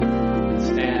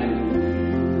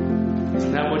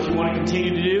we want to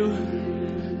continue to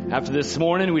do. After this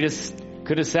morning, we just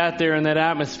could have sat there in that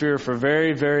atmosphere for a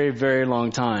very, very, very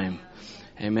long time.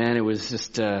 Amen. It was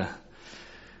just the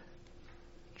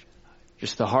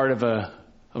heart of a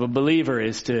believer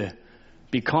is to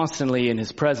be constantly in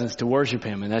His presence, to worship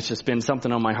Him. And that's just been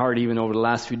something on my heart even over the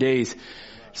last few days.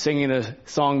 Singing a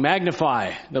song,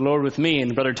 Magnify the Lord with Me.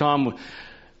 And Brother Tom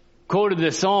quoted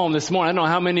this psalm this morning. I don't know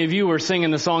how many of you were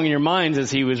singing the song in your minds as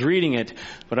he was reading it,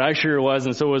 but I sure was,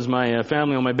 and so was my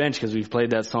family on my bench, because we've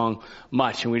played that song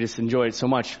much, and we just enjoy it so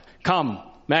much. Come,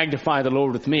 magnify the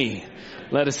Lord with me.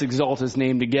 Let us exalt His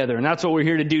name together. And that's what we're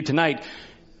here to do tonight.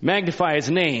 Magnify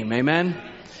His name. Amen?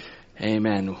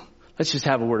 Amen. Let's just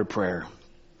have a word of prayer.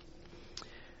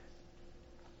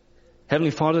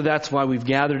 Heavenly Father, that's why we've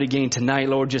gathered again tonight,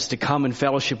 Lord, just to come and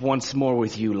fellowship once more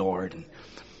with You, Lord.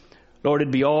 Lord,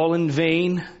 it'd be all in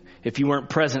vain if You weren't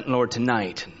present, Lord,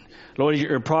 tonight. Lord,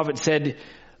 Your prophet said,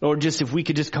 Lord, just if we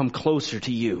could just come closer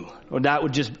to You. Lord, that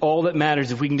would just, all that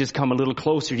matters if we can just come a little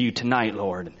closer to You tonight,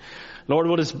 Lord. Lord,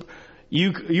 what is,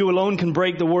 You alone can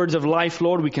break the words of life,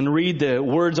 Lord. We can read the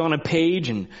words on a page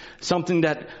and something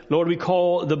that, Lord, we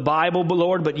call the Bible,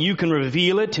 Lord, but You can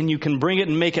reveal it and You can bring it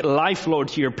and make it life, Lord,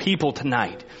 to Your people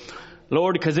tonight.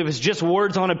 Lord, because if it's just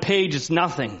words on a page, it's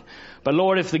nothing. But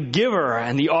Lord, if the giver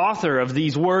and the author of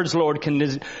these words, Lord,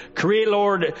 can create,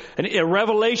 Lord, a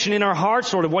revelation in our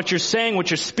hearts, Lord, of what You're saying, what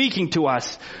You're speaking to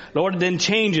us, Lord, it then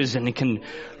changes and it can,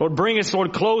 Lord, bring us,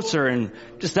 Lord, closer and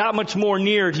just that much more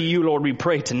near to You, Lord, we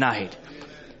pray tonight.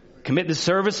 Commit the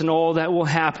service and all that will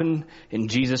happen in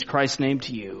Jesus Christ's name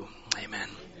to You. Amen.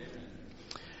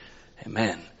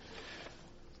 Amen.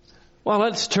 Well,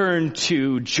 let's turn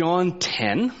to John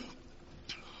 10.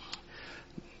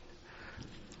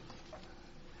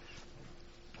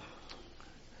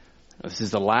 This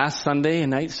is the last Sunday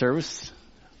night service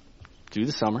through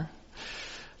the summer.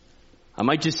 I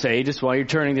might just say, just while you're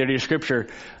turning there to your scripture,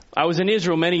 I was in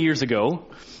Israel many years ago,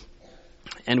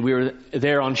 and we were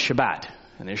there on Shabbat.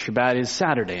 And their Shabbat is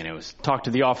Saturday, and I was talked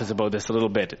to the office about this a little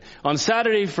bit. On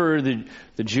Saturday for the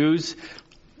Jews,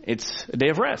 it's a day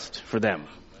of rest for them.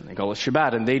 They call it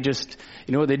Shabbat, and they just,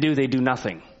 you know what they do? They do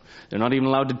nothing. They're not even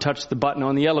allowed to touch the button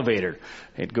on the elevator.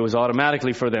 It goes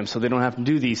automatically for them, so they don't have to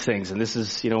do these things. And this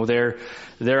is,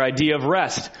 their idea of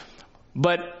rest.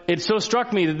 But it so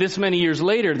struck me that this many years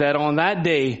later, that on that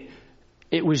day,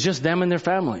 it was just them and their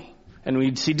family. And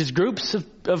we'd see just groups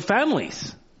of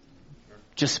families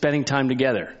just spending time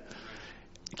together,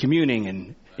 communing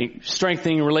and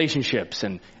strengthening relationships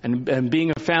and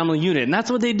being a family unit. And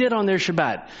that's what they did on their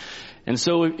Shabbat. And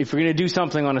so if we're going to do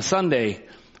something on a Sunday,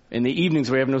 in the evenings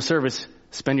where you have no service,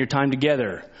 spend your time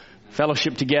together,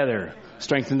 fellowship together,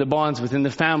 strengthen the bonds within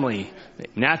the family,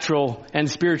 natural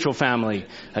and spiritual family.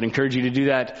 I'd encourage you to do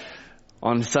that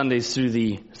on Sundays through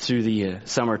the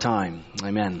summertime.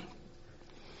 Amen.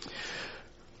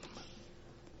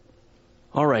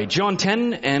 All right, John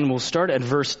 10, and we'll start at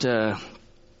verse,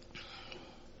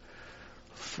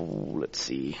 we'll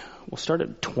start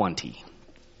at 20.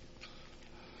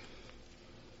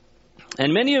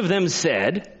 And many of them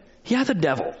said, He hath a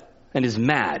devil, and is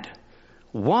mad.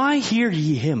 Why hear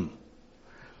ye him?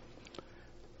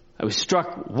 I was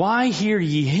struck, why hear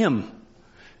ye him?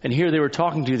 And here they were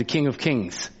talking to the King of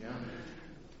Kings.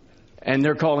 And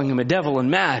they're calling Him a devil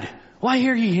and mad. Why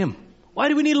hear ye him? Why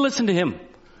do we need to listen to Him?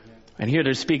 And here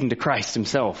they're speaking to Christ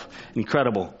Himself.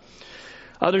 Incredible.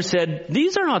 Others said,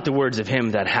 These are not the words of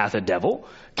him that hath a devil.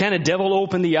 Can a devil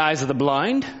open the eyes of the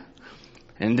blind?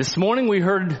 And this morning we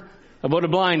heard about a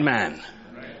blind man.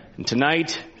 And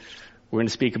tonight, we're going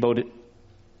to speak about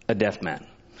a deaf man.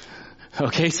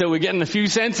 Okay, so we're getting a few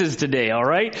senses today, all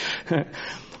right?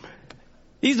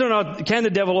 These are not, can the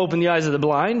devil open the eyes of the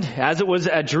blind? As it was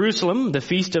at Jerusalem, the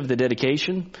feast of the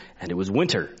dedication, and it was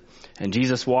winter. And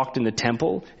Jesus walked in the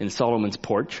temple in Solomon's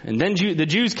porch. And then the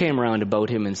Jews came around about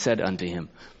Him and said unto Him,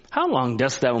 How long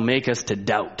dost thou make us to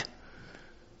doubt?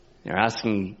 They're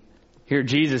asking, here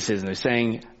Jesus is, and they're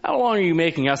saying, How long are you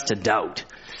making us to doubt?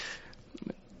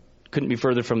 Couldn't be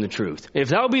further from the truth. If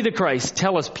thou be the Christ,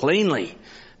 tell us plainly.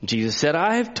 Jesus said,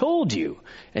 I have told you,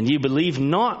 and ye believe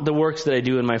not the works that I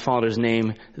do in my Father's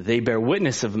name. They bear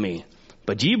witness of me.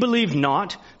 But ye believe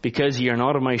not, because ye are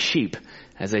not of my sheep.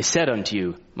 As I said unto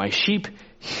you, my sheep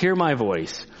hear my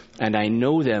voice, and I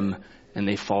know them, and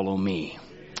they follow me.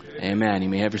 Amen. You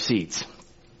may have your seats.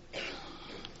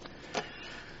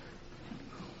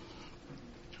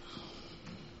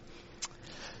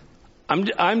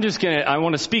 I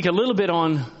want to speak a little bit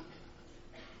on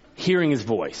hearing His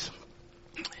voice.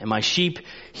 And my sheep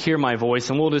hear my voice.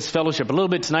 And we'll just fellowship a little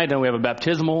bit tonight. And we have a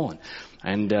baptismal.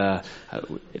 And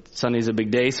Sunday's a big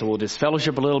day, so we'll just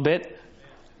fellowship a little bit.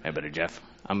 I better, Jeff.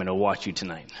 I'm going to watch you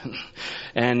tonight.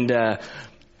 And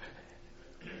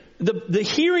the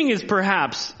hearing is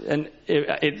perhaps, and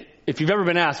if you've ever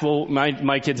been asked, well,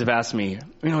 my kids have asked me,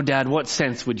 Dad, what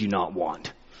sense would you not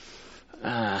want?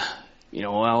 I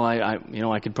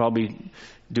could probably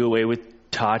do away with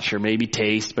touch or maybe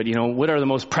taste, but what are the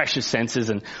most precious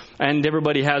senses? And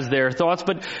everybody has their thoughts.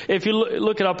 But if you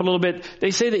look it up a little bit,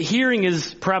 they say that hearing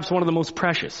is perhaps one of the most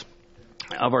precious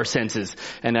of our senses.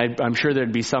 And I'm sure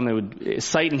there'd be some that would,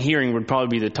 sight and hearing would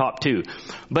probably be the top two.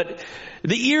 But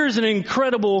the ear is an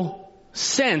incredible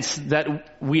sense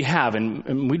that we have,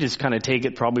 and we just kind of take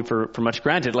it probably for much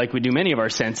granted, like we do many of our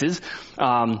senses.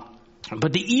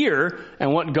 But the ear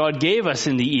and what God gave us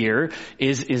in the ear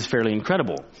is fairly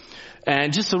incredible.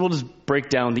 And so we'll just break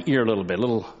down the ear a little bit, a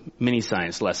little mini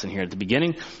science lesson here at the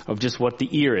beginning of just what the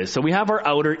ear is. So we have our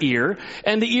outer ear,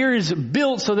 and the ear is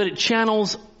built so that it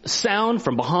channels sound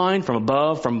from behind, from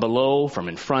above, from below, from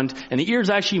in front. And the ear is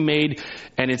actually made,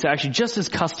 and it's actually just as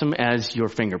custom as your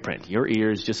fingerprint. Your ear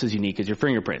is just as unique as your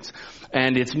fingerprints.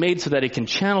 And it's made so that it can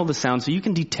channel the sound so you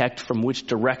can detect from which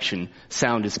direction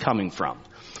sound is coming from.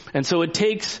 And so it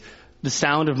takes the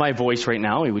sound of my voice right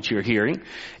now, which you're hearing,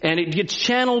 and it gets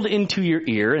channeled into your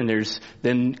ear, and there's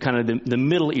then kind of the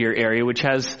middle ear area, which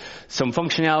has some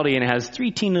functionality, and it has 3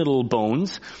 teeny little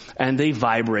bones, and they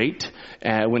vibrate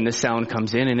when the sound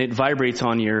comes in, and it vibrates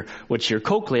on your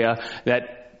cochlea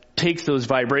that takes those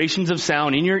vibrations of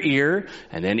sound in your ear,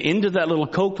 and then into that little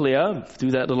cochlea,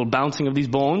 through that little bouncing of these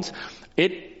bones,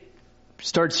 it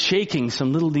starts shaking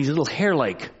these little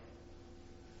hair-like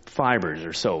fibers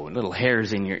or so, little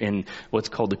hairs in what's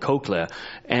called the cochlea,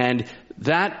 and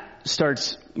that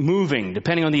starts moving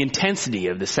depending on the intensity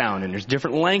of the sound. And there's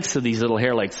different lengths of these little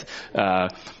hair-like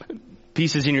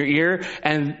pieces in your ear,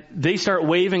 and they start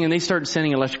waving and they start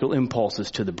sending electrical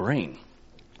impulses to the brain.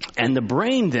 And the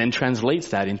brain then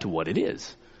translates that into what it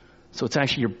is. So it's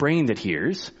actually your brain that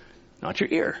hears, not your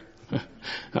ear.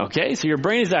 Okay, so your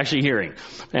brain is actually hearing.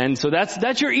 And so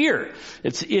that's your ear.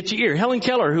 It's your ear. Helen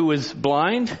Keller, who was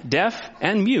blind, deaf,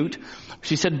 and mute,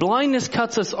 she said, blindness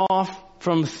cuts us off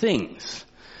from things,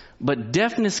 but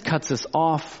deafness cuts us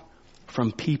off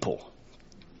from people.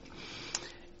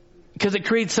 Because it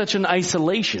creates such an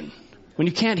isolation when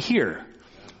you can't hear.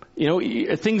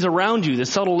 Things around you, the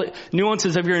subtle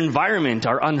nuances of your environment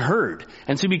are unheard.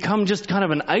 And so you become just kind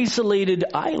of an isolated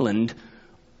island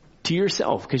to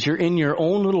yourself, because you're in your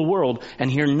own little world and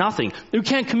hear nothing. You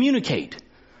can't communicate.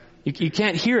 You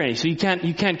can't hear any, so you can't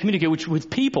communicate. Which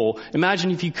with people, imagine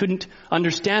if you couldn't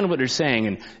understand what they're saying,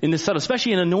 and in the subtle,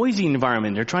 especially in a noisy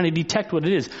environment, they're trying to detect what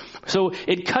it is. So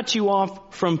it cuts you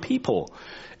off from people,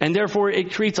 and therefore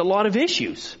it creates a lot of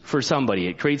issues for somebody.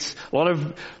 It creates a lot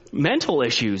of mental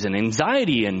issues and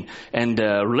anxiety, and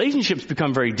relationships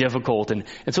become very difficult, and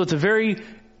so it's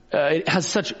it has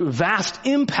such vast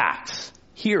impacts.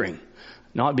 Hearing,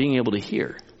 not being able to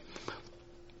hear.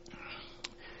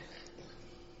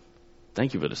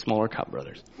 Thank you for the smaller cup,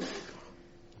 brothers.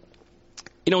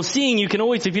 Seeing, you can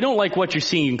always, if you don't like what you're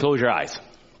seeing, you can close your eyes.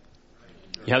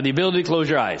 You have the ability to close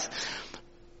your eyes.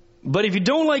 But if you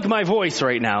don't like my voice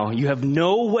right now, you have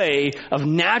no way of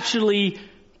naturally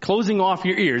closing off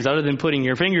your ears other than putting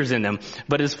your fingers in them.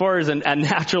 But as far as a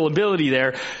natural ability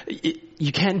there,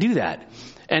 you can't do that.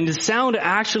 And the sound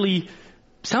actually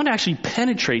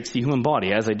penetrates the human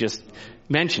body, as I just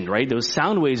mentioned, right? Those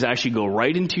sound waves actually go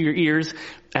right into your ears,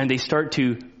 and they start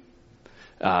to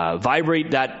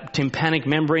vibrate that tympanic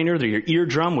membrane, or your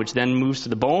eardrum, which then moves to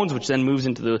the bones, which then moves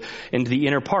into the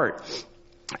inner part.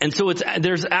 And so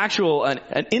there's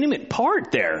an intimate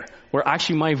part there where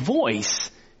actually my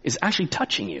voice is actually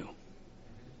touching you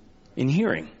in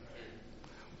hearing.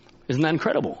 Isn't that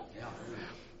incredible?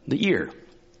 The ear.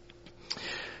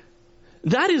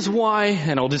 That is why,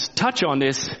 and I'll just touch on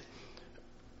this,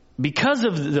 because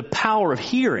of the power of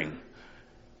hearing,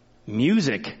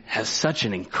 music has such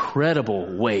an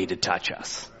incredible way to touch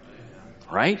us,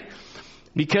 right?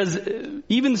 Because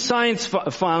even science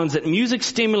finds that music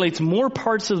stimulates more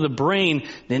parts of the brain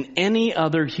than any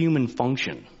other human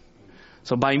function.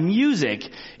 So by music,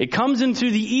 it comes in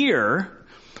through the ear,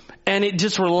 and it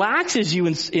just relaxes you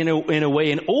in a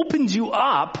way and opens you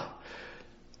up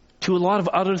to a lot of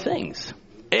other things.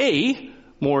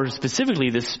 More specifically,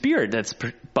 the spirit that's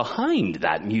behind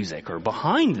that music, or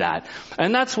behind that.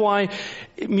 And that's why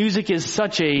music is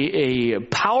such a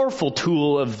powerful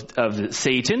tool of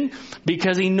Satan,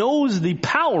 because he knows the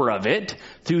power of it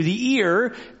through the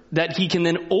ear, that he can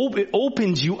then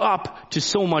opens you up to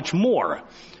so much more.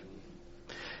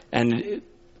 And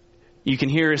you can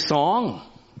hear a song,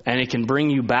 and it can bring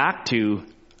you back to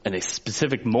in a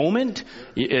specific moment,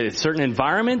 a certain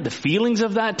environment, the feelings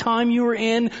of that time you were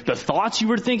in, the thoughts you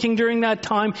were thinking during that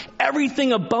time.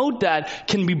 Everything about that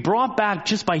can be brought back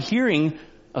just by hearing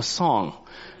a song,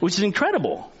 which is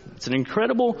incredible. It's an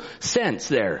incredible sense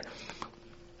there.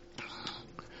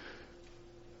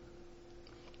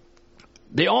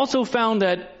 They also found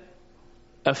that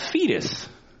a fetus,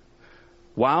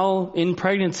 while in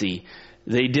pregnancy,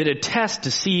 they did a test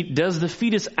to see, does the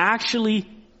fetus actually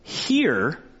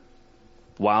hear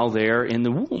while they're in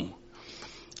the womb?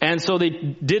 And so they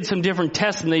did some different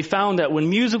tests, and they found that when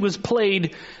music was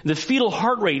played, the fetal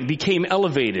heart rate became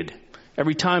elevated.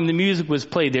 Every time the music was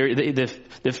played,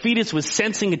 the fetus was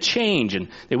sensing a change, and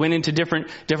they went into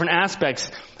different aspects,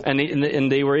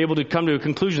 and they were able to come to a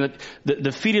conclusion that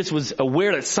the fetus was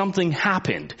aware that something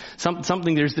happened,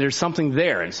 something there's something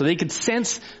there, and so they could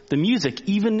sense the music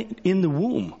even in the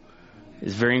womb.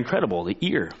 It's very incredible, the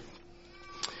ear.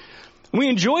 We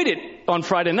enjoyed it on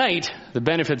Friday night, the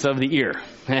benefits of the ear.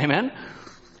 Amen?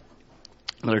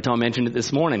 Brother Tom mentioned it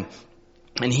this morning.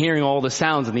 And hearing all the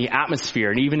sounds and the atmosphere,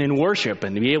 and even in worship,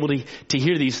 and to be able to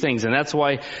hear these things. And that's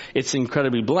why it's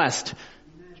incredibly blessed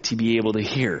to be able to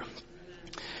hear.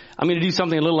 I'm going to do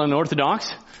something a little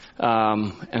unorthodox,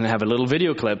 and have a little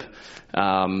video clip.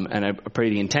 And I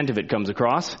pray the intent of it comes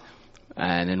across.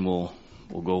 And then we'll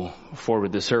go forward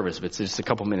with the service. But it's just a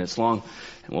couple minutes long,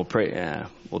 and we'll pray.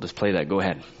 We'll just play that. Go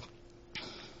ahead.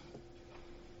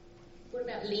 What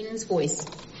about Lynn's voice?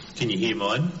 Can you hear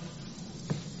mine?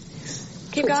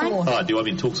 Keep going. Oh, do you want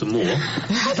me to talk some more?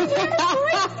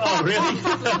 Oh, really?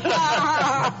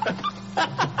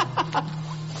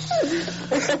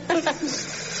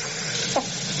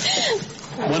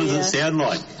 What does it sound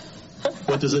like?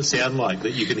 What does it sound like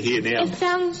that you can hear now?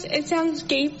 It sounds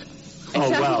deep. Oh,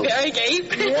 wow. Very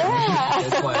deep. Yeah.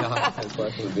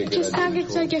 It just sounded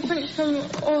so different from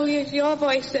all of your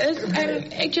voices,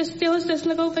 and it just feels this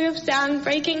little bit of sound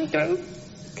breaking through.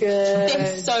 Good.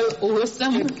 That's so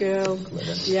awesome. Good girl.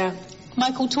 Yeah.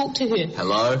 Michael, talk to her.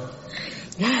 Hello?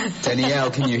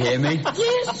 Danielle, can you hear me?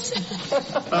 Yes.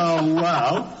 Oh,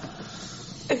 wow.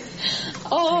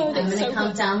 Oh, I'm that's going to so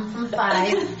count good. down from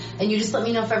 5, and you just let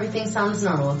me know if everything sounds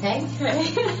normal, okay? Okay.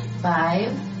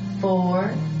 5,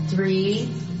 4, 3,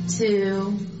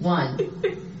 2, 1.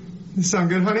 You sound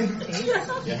good, honey?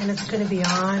 And it's going to be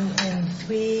on in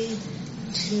 3,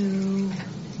 2,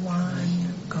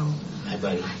 1, go. Hi,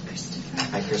 buddy.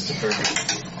 Hi, Christopher.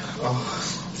 Oh,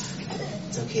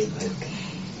 it's okay, bud.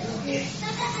 You're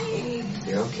okay.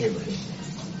 You're okay, buddy.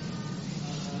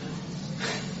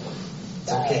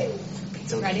 It's okay.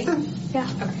 It's okay. Ready? Yeah.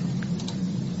 Okay.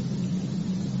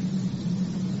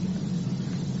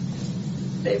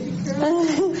 Baby girl.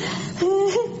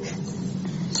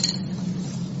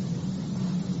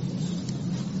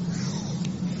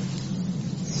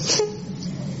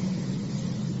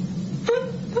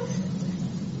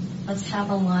 Let's have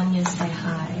Alanya say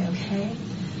hi, okay?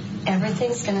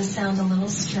 Everything's going to sound a little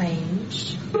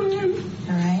strange. All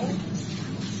right?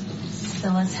 So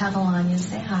let's have Alanya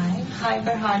say hi. Hi,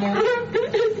 Berhanu.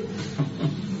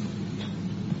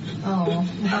 Oh.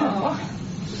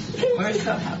 We're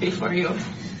so happy for you.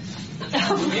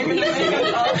 Oh, you're going to make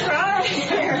us all cry.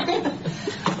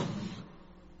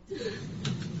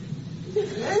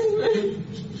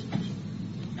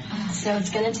 So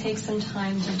it's going to take some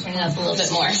time to turn it up a little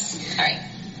bit more. All right.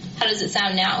 How does it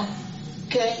sound now?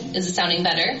 Good. Is it sounding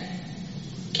better?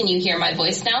 Can you hear my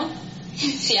voice now?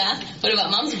 Yeah? What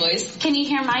about Mom's voice? Can you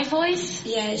hear my voice?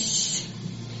 Yes.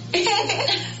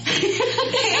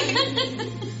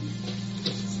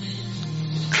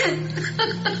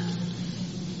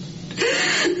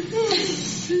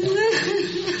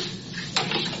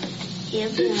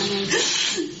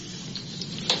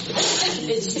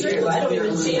 It's true. I don't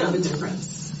even see the difference.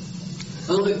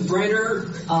 A little bit brighter.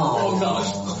 Oh,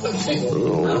 gosh.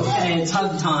 Okay, it's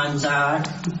hug time, Zach.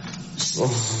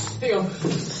 Here you go.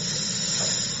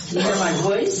 Can you hear my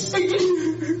voice?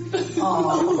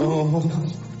 Oh.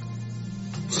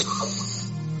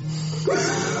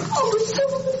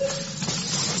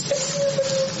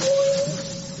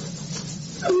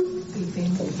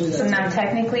 So now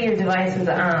technically your device is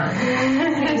on.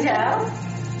 Can you tell?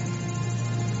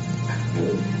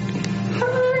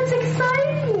 Oh, that's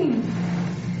exciting.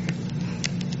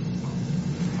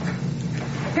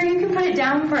 Here, you can put it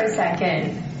down for a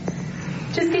second.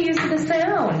 Just get used to the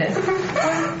sound. What does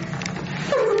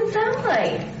it sound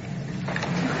like?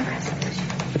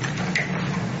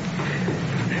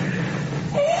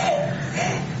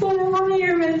 Well, I want to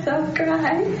hear myself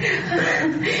cry.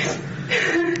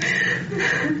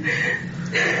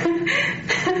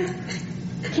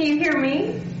 Can you hear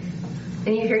me?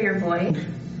 And you hear your voice?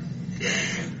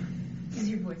 Is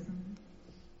your voice on?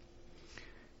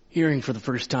 Hearing for the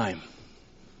first time.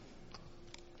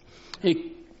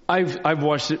 I've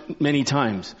watched it many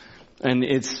times, and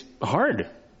it's hard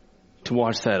to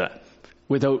watch that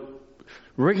without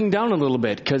breaking down a little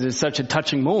bit, because it's such a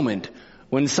touching moment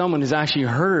when someone is actually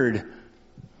heard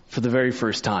for the very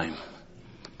first time.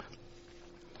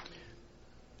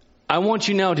 I want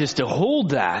you now just to hold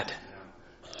that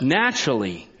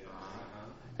naturally,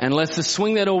 and let's just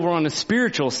swing that over on the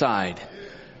spiritual side.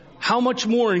 How much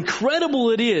more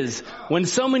incredible it is when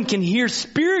someone can hear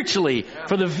spiritually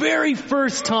for the very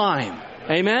first time.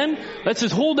 Amen? Let's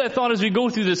just hold that thought as we go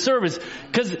through the service,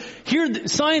 because here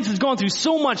science has gone through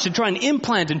so much to try and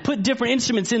implant and put different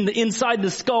instruments inside the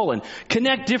skull and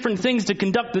connect different things to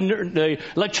conduct the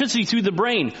electricity through the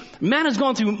brain. Man has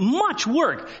gone through much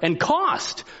work and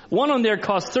cost. One on there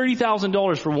cost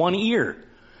 $30,000 for one ear.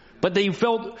 But they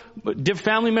felt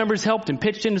family members helped and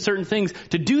pitched into certain things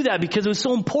to do that because it was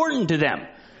so important to them.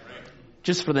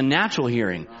 Just for the natural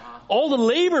hearing. All the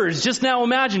laborers, just now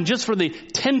imagine, just for the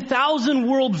 10,000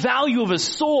 world value of a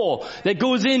soul that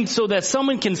goes in so that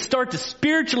someone can start to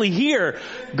spiritually hear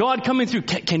God coming through.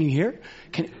 Can you hear?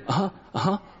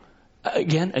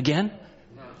 Again.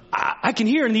 I can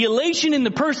hear in the elation in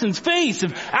the person's face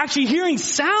of actually hearing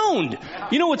sound.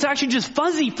 You know, it's actually just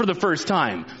fuzzy for the first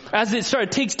time. As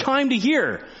it takes time to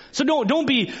hear. So don't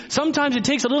be, sometimes it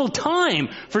takes a little time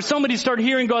for somebody to start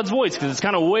hearing God's voice, because it's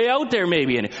kind of way out there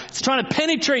maybe, and it's trying to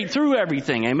penetrate through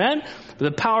everything. Amen?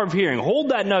 The power of hearing.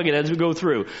 Hold that nugget as we go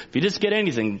through. If you just get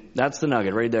anything, that's the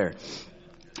nugget right there.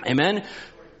 Amen?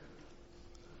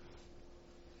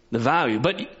 The value.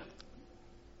 But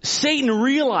Satan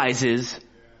realizes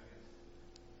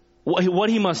what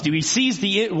he must do. He sees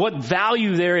what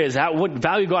value there is, what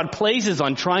value God places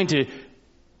on trying to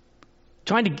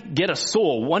get a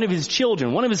soul, one of his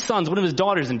children, one of his sons, one of his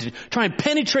daughters, and to try and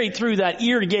penetrate through that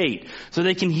ear gate so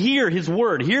they can hear his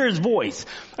word, hear his voice.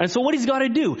 And so what he's got to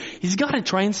do, he's got to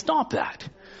try and stop that,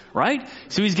 right?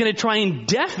 So he's going to try and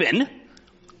deafen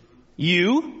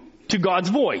you to God's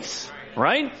voice,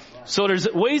 right? So there's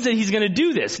ways that he's going to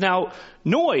do this. Now,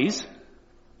 noise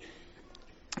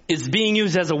is being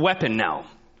used as a weapon now.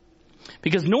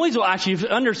 Because noise will actually, if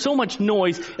under so much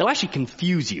noise, it'll actually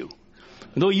confuse you.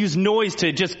 They'll use noise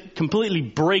to just completely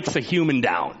break the human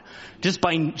down. Just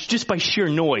by sheer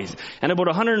noise. And about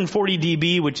 140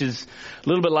 dB, which is a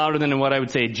little bit louder than what I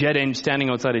would say a jet engine, standing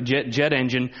outside a jet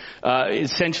engine,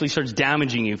 essentially starts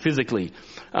damaging you physically.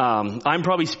 I'm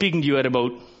probably speaking to you at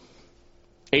about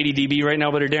 80 dB right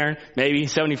now, Brother Darren, maybe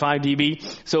 75 dB.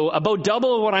 So about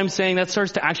double of what I'm saying, that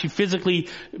starts to actually physically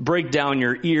break down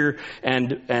your ear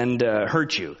and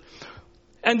hurt you.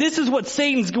 And this is what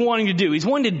Satan's wanting to do. He's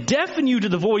wanting to deafen you to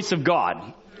the voice of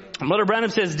God. Mother Branham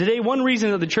says today one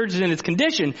reason that the church is in its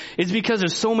condition is because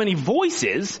there's so many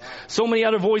voices, so many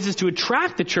other voices to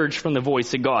attract the church from the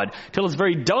voice of God, till it's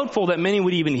very doubtful that many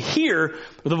would even hear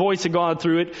the voice of God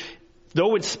through it,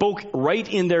 though it spoke right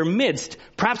in their midst.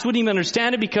 Perhaps wouldn't even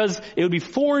understand it because it would be a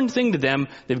foreign thing to them.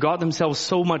 They've got themselves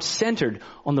so much centered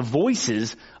on the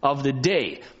voices of the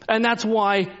day. And that's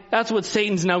what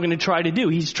Satan's now going to try to do.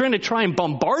 He's trying and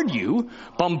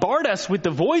bombard us with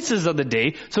the voices of the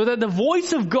day, so that the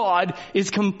voice of God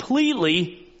is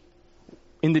completely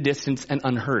in the distance and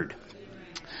unheard.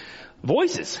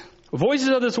 Voices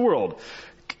of this world.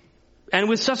 And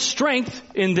with such strength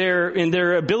in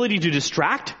their ability to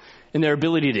distract, in their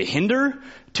ability to hinder,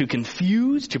 to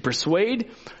confuse, to persuade.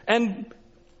 And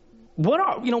what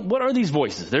are these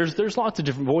voices? There's lots of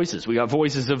different voices. We got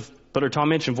voices of, Brother Tom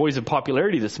mentioned voice of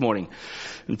popularity this morning.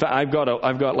 In fact, I've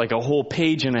got like a whole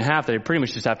page and a half that I pretty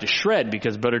much just have to shred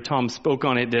because Brother Tom spoke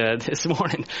on it this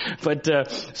morning. But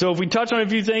so if we touch on a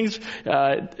few things,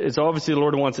 it's obviously the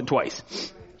Lord wants it twice.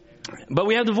 But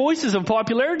we have the voices of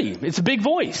popularity. It's a big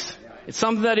voice. It's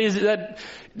something that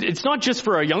it's not just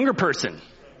for a younger person.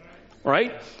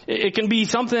 Right? It can be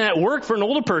something at work for an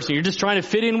older person. You're just trying to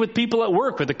fit in with people at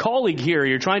work, with a colleague here.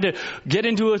 You're trying to get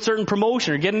into a certain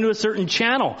promotion or get into a certain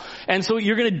channel. And so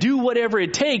you're going to do whatever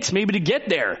it takes maybe to get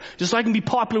there, just so I can be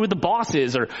popular with the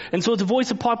bosses. And so it's a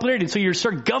voice of popularity. So you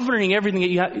start governing everything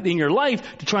that you have in your life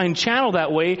to try and channel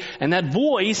that way. And that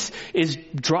voice is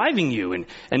driving you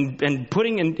and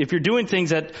putting in, if you're doing things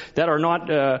that are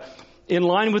not in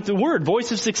line with the word,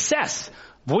 voice of success,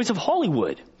 voice of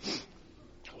Hollywood.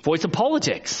 Voice of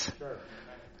politics.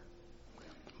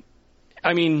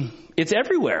 I mean, it's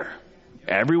everywhere.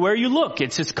 everywhere you look.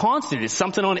 It's just constant. It's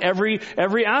something on every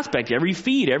aspect, every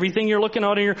feed, everything you're looking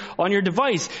at on your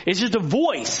device. It's just a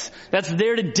voice that's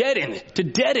there to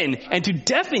deaden and to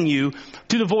deafen you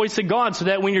to the voice of God, so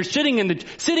that when you're sitting in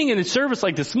the service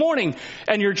like this morning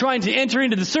and you're trying to enter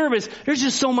into the service, there's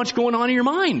just so much going on in your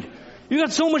mind. You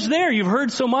got so much there. You've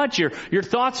heard so much. Your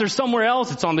thoughts are somewhere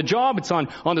else. It's on the job. It's on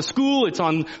the school. It's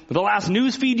on the last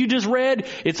news feed you just read.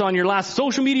 It's on your last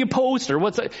social media post or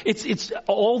it's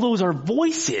all those are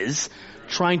voices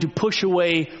trying to push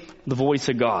away the voice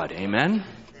of God. Amen.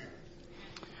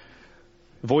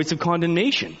 The voice of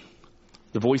condemnation,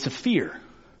 the voice of fear,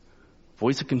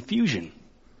 voice of confusion.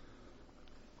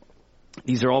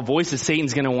 These are all voices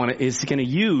Satan's going to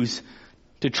use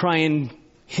to try and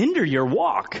hinder your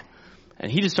walk.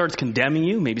 And he just starts condemning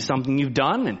you, maybe something you've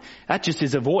done, and that just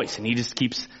is a voice. And he just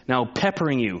keeps now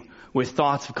peppering you with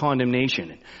thoughts of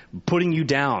condemnation, putting you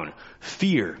down,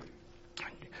 fear,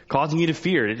 causing you to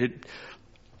fear.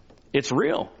 It's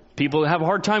real. People have a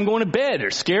hard time going to bed.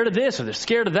 They're scared of this or they're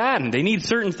scared of that, and they need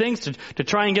certain things to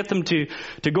try and get them to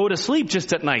go to sleep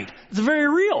just at night. It's very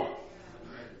real.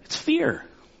 It's fear.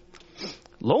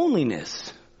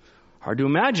 Loneliness. Hard to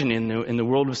imagine in the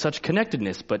world of such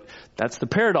connectedness, but that's the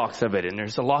paradox of it. And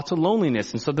there's lots of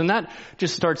loneliness. And so then that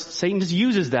just starts, Satan just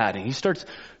uses that, and he starts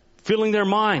filling their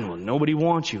mind. Well, nobody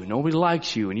wants you, nobody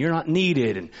likes you, and you're not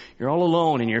needed, and you're all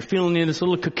alone, and you're feeling in this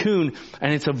little cocoon.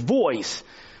 And it's a voice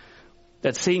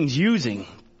that Satan's using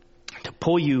to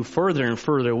pull you further and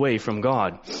further away from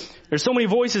God. There's so many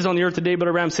voices on the earth today, but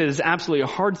Abraham said it's absolutely a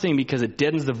hard thing because it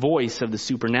deadens the voice of the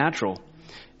supernatural.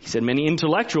 He said many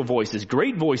intellectual voices,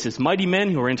 great voices, mighty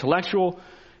men who are intellectual,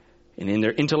 and in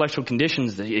their intellectual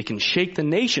conditions, it can shake the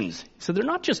nations. He said they're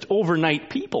not just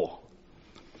overnight people.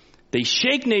 They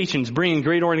shake nations, bringing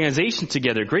great organizations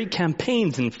together, great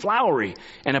campaigns and flowery,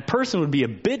 and a person would be a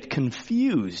bit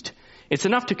confused. It's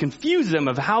enough to confuse them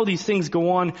of how these things go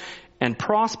on and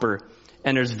prosper.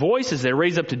 And there's voices that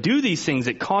raise up to do these things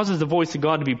that causes the voice of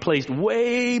God to be placed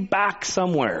way back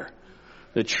somewhere.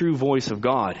 The true voice of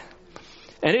God.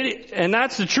 And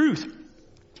that's the truth.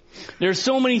 There's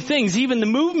so many things, even the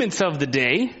movements of the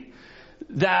day,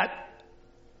 that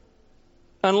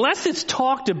unless it's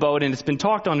talked about, and it's been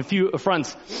talked on a few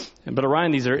fronts, but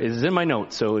Orion, is in my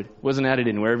notes, so it wasn't added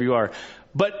in wherever you are.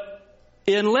 But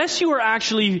unless you are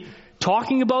actually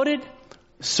talking about it,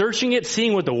 searching it,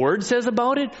 seeing what the Word says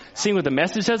about it, seeing what the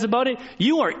message says about it,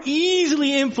 you are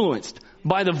easily influenced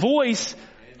by the voice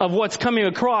of what's coming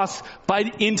across by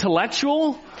the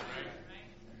intellectual,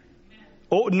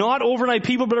 not overnight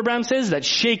people, Brother Branham says, that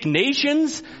shake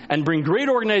nations and bring great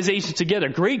organizations together,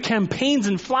 great campaigns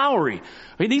and flowery.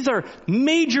 I mean, these are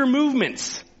major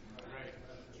movements.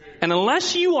 And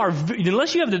unless you have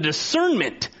the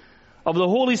discernment of the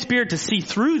Holy Spirit to see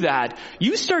through that,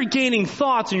 you start gaining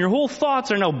thoughts and your whole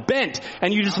thoughts are now bent,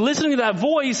 and you're just listening to that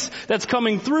voice that's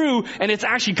coming through, and it's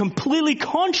actually completely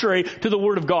contrary to the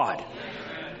Word of God.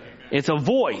 It's a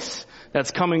voice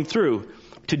that's coming through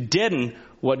to deaden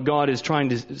what God is trying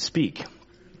to speak.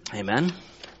 Amen.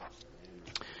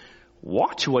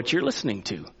 Watch what you're listening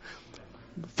to,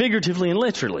 figuratively and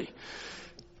literally.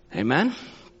 Amen.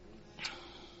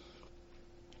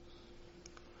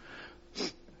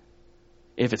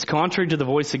 If it's contrary to the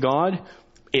voice of God,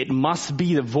 it must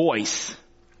be the voice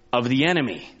of the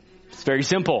enemy. It's very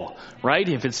simple, right?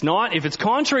 If it's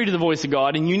contrary to the voice of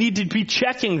God, and you need to be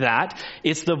checking that,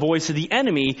 it's the voice of the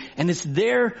enemy, and it's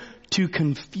there to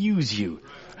confuse you.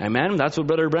 Amen? That's what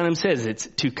Brother Branham says. It's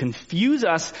to confuse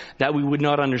us that we would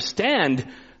not understand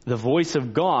the voice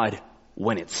of God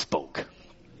when it spoke.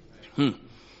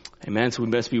 Amen? So we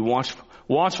must be watchful.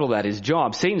 That his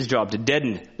job, Satan's job, to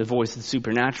deaden the voice of the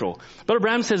supernatural. Brother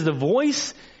Branham says the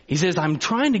voice, he says, I'm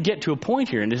trying to get to a point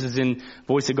here, and this is in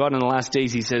Voice of God in the Last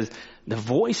Days. He says, the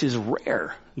voice is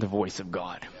rare, the voice of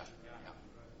God.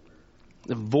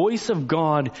 The voice of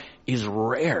God is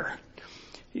rare.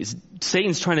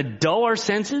 Satan's trying to dull our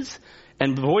senses,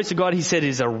 and the voice of God, he said,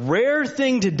 is a rare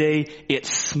thing today. It's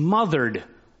smothered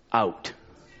out.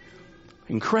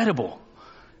 Incredible.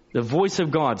 The voice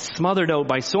of God smothered out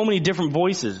by so many different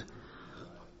voices.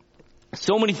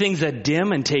 So many things that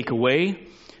dim and take away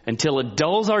until it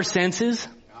dulls our senses,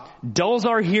 dulls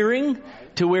our hearing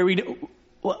to where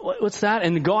what's that?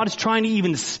 And God is trying to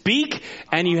even speak,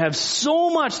 and you have so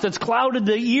much that's clouded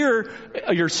the ear,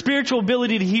 your spiritual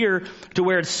ability to hear, to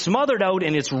where it's smothered out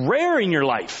and it's rare in your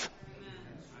life.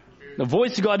 The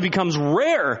voice of God becomes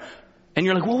rare, and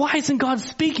you're like, well, why isn't God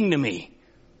speaking to me?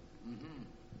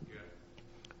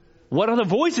 What other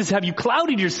voices have you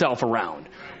clouded yourself around?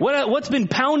 What's been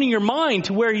pounding your mind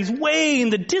to where he's way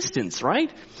in the distance,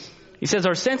 right? He says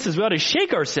our senses, we ought to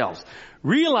shake ourselves.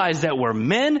 Realize that we're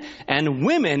men and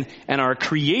women and are a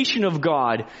creation of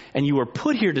God, and you were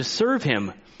put here to serve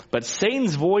him. But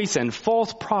Satan's voice and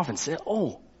false prophets say,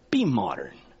 oh, be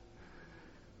modern.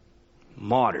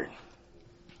 Modern.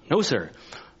 No, sir.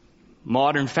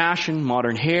 Modern fashion,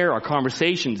 modern hair, our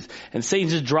conversations, and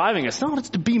Satan's just driving us. No,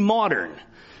 it's to be modern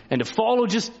and to follow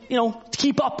just, to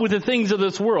keep up with the things of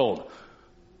this world.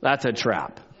 That's a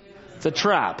trap. It's a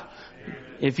trap.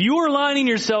 If you are lining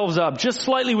yourselves up just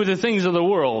slightly with the things of the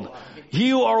world,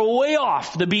 you are way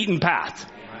off the beaten path.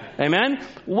 Amen?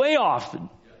 Way off.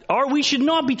 Or we should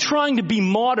not be trying to be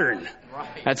modern.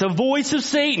 That's a voice of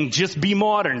Satan. Just be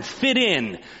modern. Fit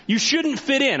in. You shouldn't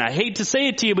fit in. I hate to say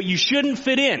it to you, but you shouldn't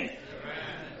fit in.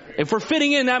 If we're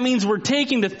fitting in, that means we're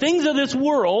taking the things of this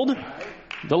world,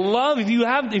 the love, if you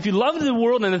love the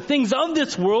world and the things of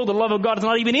this world, the love of God is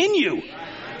not even in you.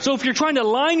 So if you're trying to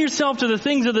align yourself to the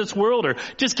things of this world or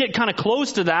just get kind of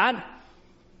close to that,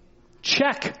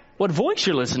 check what voice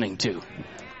you're listening to.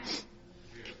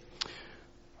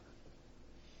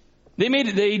 They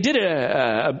did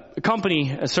a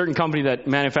certain company that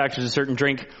manufactures a certain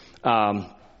drink,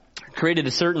 created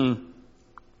a certain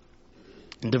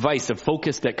device, a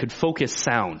focus that could focus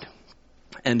sound.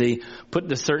 And they put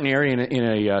this certain area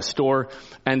in a store,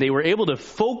 and they were able to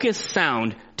focus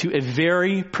sound to a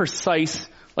very precise,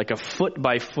 like a foot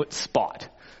by foot spot.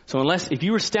 So if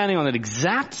you were standing on that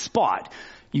exact spot,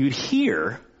 you'd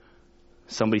hear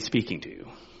somebody speaking to you.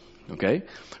 Okay?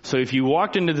 So if you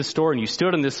walked into the store and you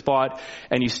stood on this spot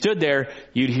and you stood there,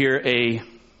 you'd hear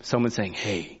someone saying,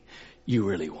 hey, you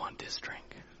really want this drink.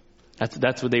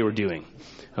 That's what they were doing.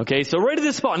 Okay? So right at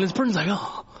this spot, and this person's like,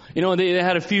 oh. They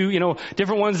had a few,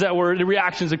 different ones that were the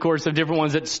reactions, of course, of different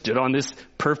ones that stood on this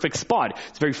perfect spot.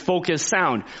 It's a very focused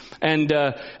sound. And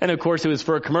of course it was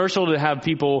for a commercial to have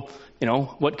people,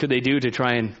 what could they do to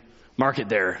try and market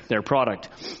their product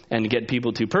and get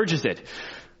people to purchase it.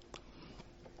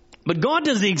 But God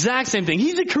does the exact same thing.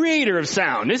 He's the creator of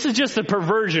sound. This is just a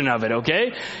perversion of it,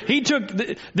 okay? He took,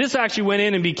 this actually went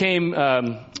in and became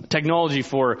technology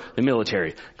for the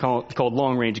military, called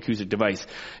long-range acoustic device.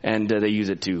 And they use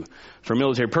it for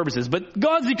military purposes. But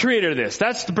God's the creator of this.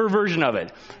 That's the perversion of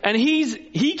it. And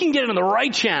he can get it on the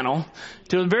right channel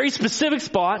to a very specific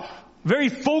spot, very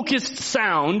focused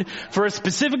sound for a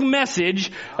specific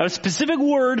message, a specific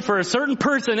word for a certain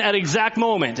person at exact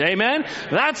moment. Amen?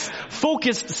 That's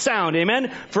focused sound.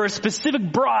 Amen? For a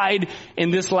specific bride in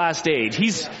this last age.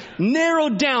 He's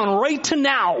narrowed down right to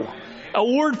now a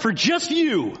word for just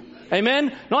you.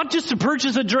 Amen? Not just to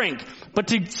purchase a drink, but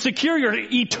to secure your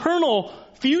eternal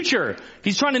future.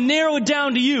 He's trying to narrow it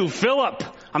down to you. Philip,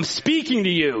 I'm speaking to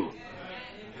you.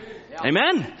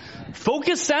 Amen?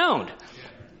 Focused sound.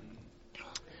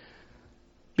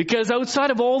 Because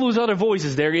outside of all those other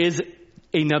voices, there is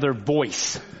another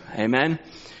voice. Amen?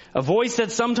 A voice that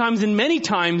sometimes and many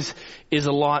times is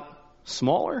a lot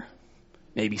smaller,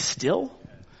 maybe still,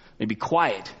 maybe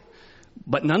quiet,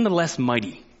 but nonetheless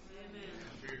mighty.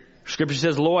 Scripture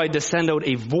says, lo, I send out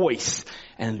a voice,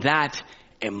 and that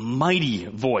a mighty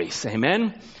voice.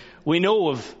 Amen? We know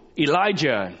of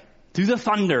Elijah through the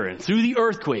thunder and through the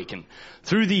earthquake and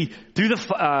through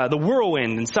the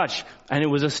whirlwind and such. And it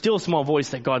was a still small voice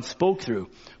that God spoke through.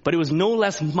 But it was no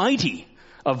less mighty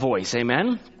a voice.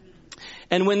 Amen?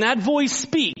 And when that voice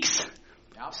speaks,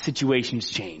 situations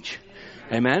change.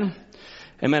 Amen?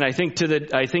 Amen. I think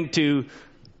to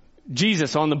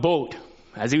Jesus on the boat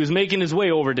as he was making his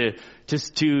way over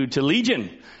to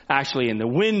Legion, actually, and the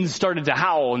wind started to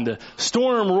howl and the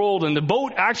storm rolled and the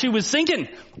boat actually was sinking.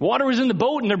 Water was in the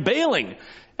boat and they're bailing.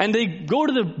 And they go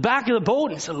to the back of the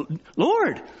boat and say,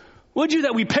 Lord, would you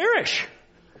that we perish?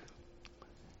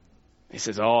 He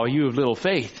says, oh, you have little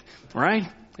faith, right?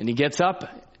 And he gets up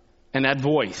and that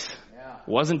voice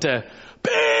wasn't a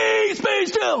peace, be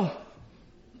still.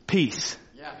 Peace,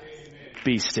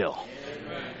 be still.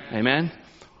 Amen.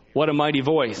 What a mighty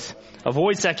voice. A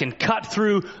voice that can cut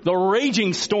through the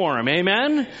raging storm.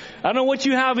 Amen? I don't know what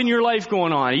you have in your life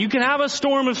going on. You can have a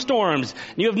storm of storms.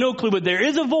 You have no clue, but there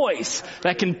is a voice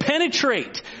that can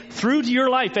penetrate through to your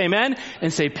life. Amen?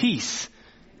 And say, peace,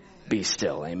 be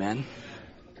still. Amen?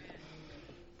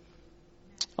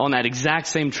 On that exact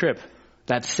same trip,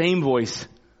 that same voice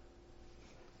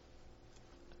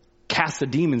cast the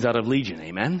demons out of Legion.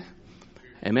 Amen?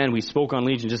 Amen. We spoke on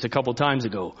Legion just a couple times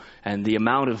ago, and the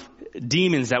amount of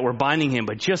demons that were binding him,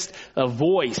 but just a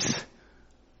voice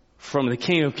from the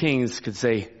King of Kings could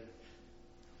say,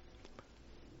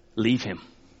 leave him.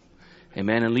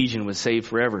 Amen. And Legion was saved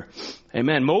forever.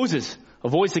 Amen. Moses, a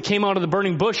voice that came out of the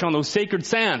burning bush on those sacred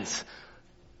sands.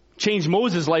 Changed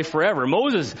Moses' life forever.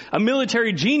 Moses, a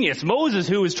military genius. Moses,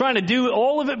 who was trying to do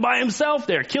all of it by himself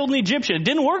there, killed an Egyptian. It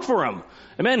didn't work for him.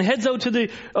 A man heads out to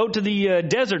the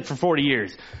desert for 40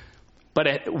 years. But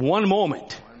at one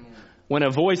moment, when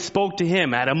a voice spoke to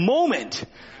him, at a moment,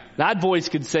 that voice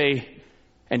could say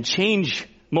and change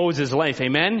Moses' life.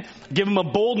 Amen? Give him a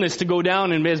boldness to go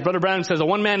down, and as Brother Branham says, a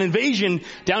one-man invasion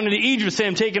down into Egypt, say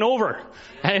I'm taking over.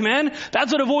 Amen?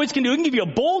 That's what a voice can do. It can give you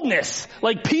a boldness,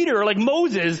 like Peter or like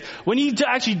Moses. When he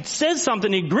actually says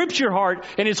something, it grips your heart,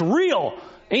 and it's real.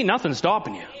 Ain't nothing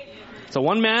stopping you. It's a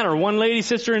one man or one lady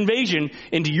sister invasion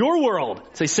into your world.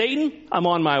 Say, Satan, I'm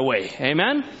on my way.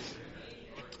 Amen?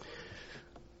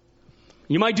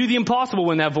 You might do the impossible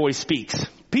when that voice speaks.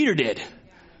 Peter did.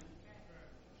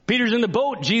 Peter's in the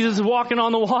boat. Jesus is walking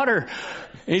on the water.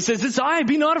 And he says, it's I,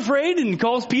 be not afraid, and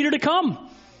calls Peter to come.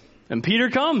 And Peter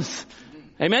comes.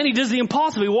 Amen. He does the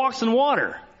impossible. He walks in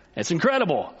water. It's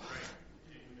incredible.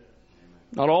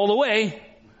 Not all the way,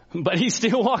 but he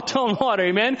still walked on water.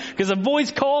 Amen. Because a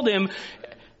voice called him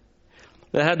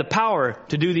that had the power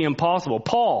to do the impossible.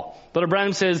 Paul, Brother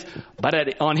Branham says,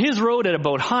 but on his road at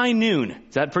about high noon,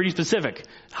 is that pretty specific?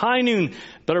 High noon,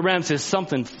 Brother Branham says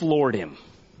something floored him.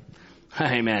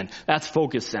 Amen. That's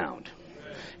focus sound.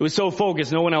 It was so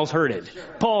focused, no one else heard it.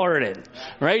 Paul heard it,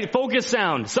 right? Focus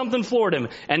sound. Something floored him.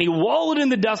 And he wallowed in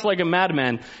the dust like a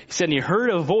madman. He said, and he heard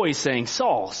a voice saying,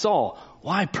 Saul, Saul,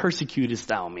 why persecutest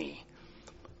thou me?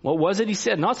 What was it he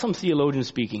said? Not some theologian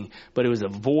speaking, but it was a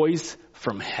voice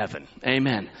from heaven.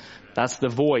 Amen. That's the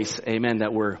voice, amen,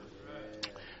 that we're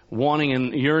wanting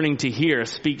and yearning to hear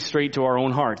speak straight to our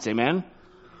own hearts. Amen.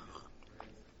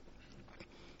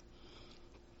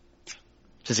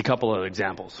 Just a couple of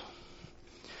examples.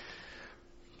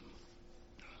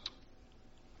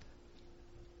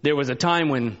 There was a time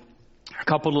when a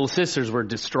couple of little sisters were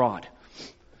distraught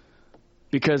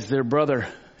because their brother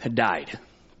had died.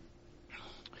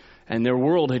 And their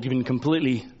world had been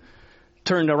completely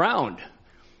turned around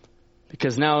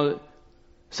because now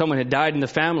someone had died in the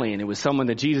family, and it was someone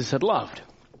that Jesus had loved.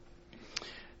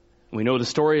 We know the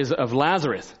story of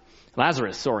Lazarus.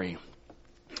 And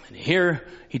here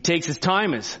he takes his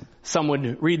time, as some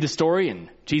would read the story, and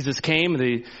Jesus came.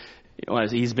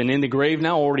 As he's been in the grave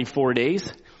now already 4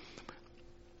 days.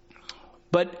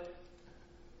 But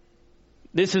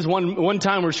this is one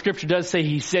time where Scripture does say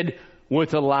he said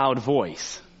with a loud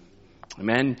voice.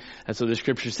 Amen. That's what the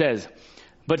Scripture says.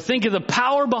 But think of the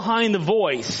power behind the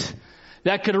voice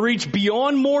that could reach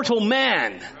beyond mortal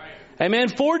man. Amen.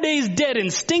 4 days dead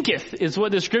and stinketh is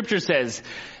what the Scripture says.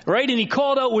 Right? And he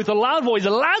called out with a loud voice,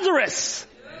 Lazarus,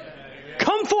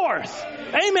 come forth.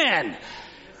 Amen.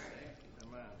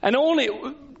 And only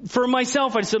for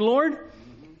myself, I said, Lord,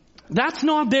 that's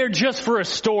not there just for a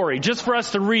story, just for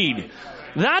us to read.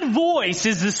 That voice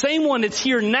is the same one that's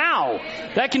here now,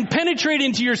 that can penetrate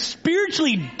into your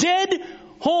spiritually dead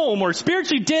home or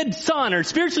spiritually dead son or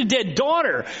spiritually dead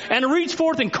daughter and reach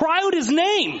forth and cry out his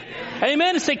name.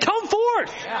 Amen. And say, come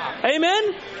forth.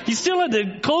 Amen. He still had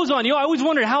the clothes on. I always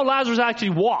wondered how Lazarus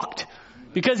actually walked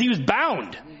because he was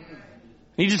bound.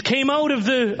 He just came out of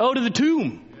the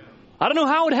tomb. I don't know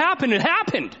how it happened. It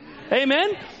happened.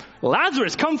 Amen.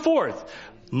 Lazarus, come forth.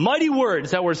 Mighty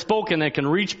words that were spoken that can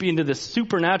reach into the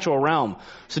supernatural realm.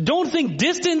 So don't think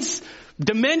distance,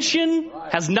 dimension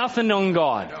has nothing on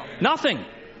God. Nothing.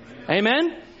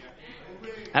 Amen?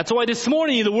 That's why this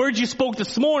morning, the words you spoke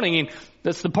this morning, and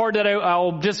that's the part that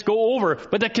I'll just go over,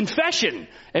 but the confession.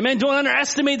 Amen? Don't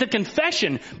underestimate the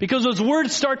confession, because those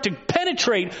words start to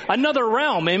penetrate another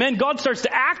realm. Amen? God starts to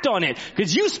act on it.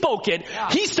 Because you spoke it,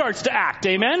 He starts to act.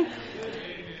 Amen?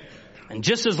 And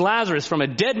just as Lazarus from a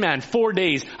dead man 4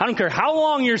 days, I don't care how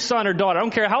long your son or daughter, I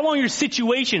don't care how long your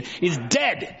situation is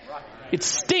dead. It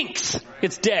stinks.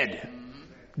 It's dead.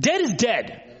 Dead is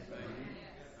dead.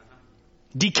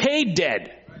 Decayed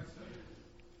dead.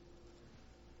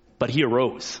 But He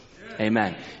arose.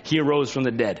 Amen. He arose from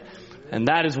the dead. And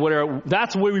that's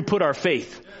where we put our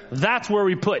faith. That's where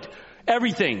we put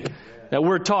everything that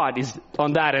we're taught is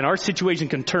on that. And our situation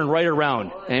can turn right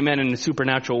around. Amen. In a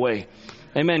supernatural way.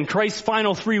 Amen. Christ's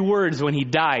final 3 words when He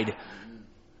died,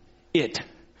 it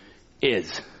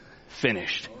is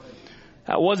finished.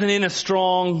 That wasn't in a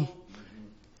strong,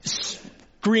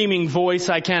 screaming voice,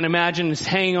 I can't imagine, just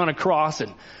hanging on a cross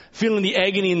and feeling the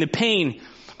agony and the pain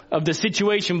of the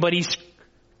situation. But He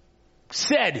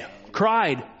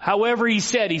cried, however He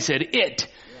said, it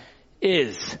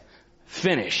is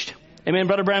finished. Amen.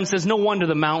 Brother Branham says, no wonder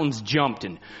the mountains jumped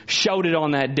and shouted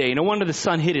on that day. No wonder the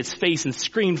sun hit its face and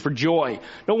screamed for joy.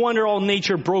 No wonder all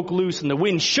nature broke loose and the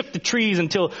wind shook the trees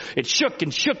until it shook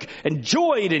and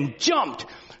joyed and jumped.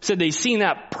 said they seen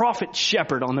that prophet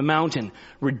shepherd on the mountain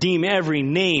redeem every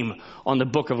name on the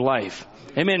book of life.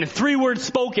 Amen. And 3 words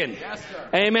spoken. Yes,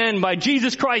 amen. By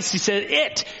Jesus Christ, he said,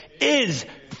 it is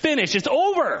finished. It's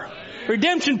over.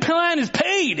 Redemption plan is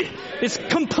paid. It's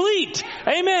complete.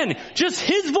 Amen. Just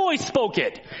his voice spoke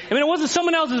it. I mean, it wasn't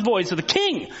someone else's voice. So the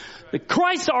King, the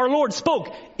Christ our Lord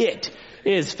spoke, it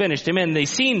is finished. Amen. They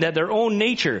seen that their own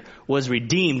nature was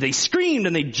redeemed. They screamed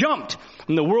and they jumped.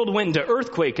 And the world went into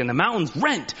earthquake and the mountains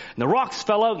rent and the rocks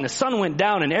fell out and the sun went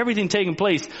down and everything taking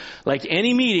place like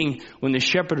any meeting when the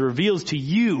shepherd reveals to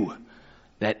you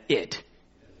that it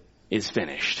is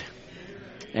finished.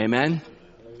 Amen.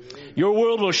 Your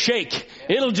world will shake.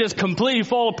 It'll just completely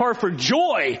fall apart for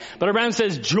joy. But Abraham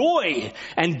says joy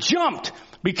and jumped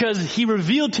because he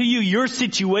revealed to you your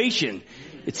situation.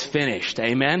 It's finished.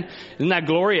 Amen. Isn't that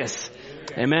glorious?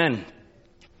 Amen.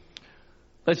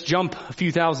 Let's jump a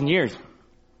few thousand years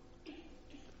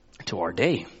to our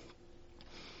day.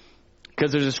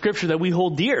 Because there's a scripture that we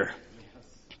hold dear.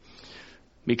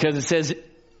 Because it says,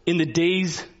 in the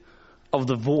days of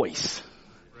the voice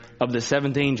of the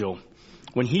 7th angel,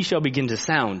 when he shall begin to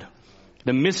sound,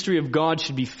 the mystery of God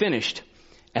should be finished,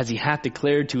 as he hath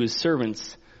declared to his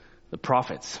servants, the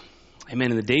prophets.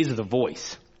 Amen. In the days of the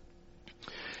voice.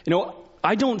 You know,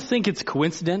 I don't think it's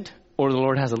coincident, or the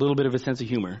Lord has a little bit of a sense of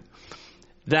humor,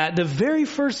 that the very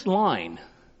first line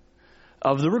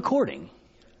of the recording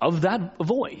of that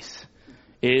voice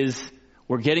is,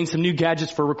 we're getting some new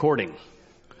gadgets for recording.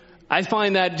 I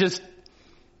find that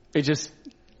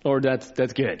Lord,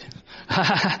 that's good.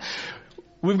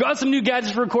 We've got some new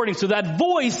gadgets for recording so that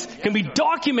voice can be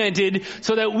documented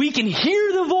so that we can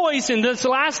hear the voice in this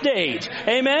last age.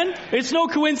 Amen? It's no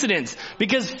coincidence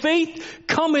because faith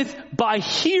cometh by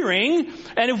hearing.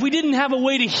 And if we didn't have a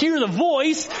way to hear the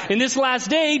voice in this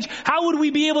last age, how would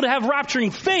we be able to have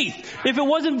rapturing faith if it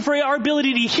wasn't for our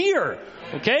ability to hear?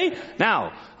 Okay?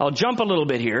 Now, I'll jump a little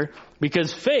bit here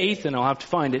because faith, and I'll have to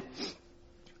find it.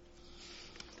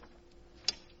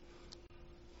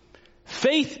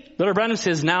 Faith, Brother Branham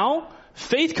says now,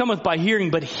 faith cometh by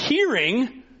hearing, but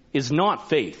hearing is not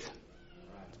faith.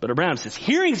 Brother Branham says,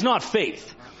 hearing is not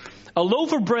faith. A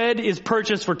loaf of bread is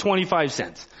purchased for 25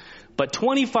 cents. But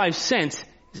 25 cents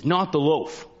is not the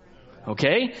loaf.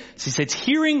 Okay? So he says,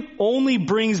 hearing only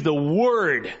brings the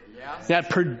word that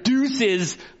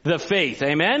produces the faith.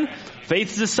 Amen?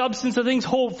 Faith is the substance of things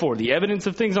hoped for, the evidence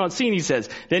of things not seen, he says.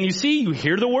 Then you see, you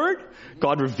hear the word,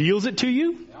 God reveals it to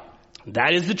you.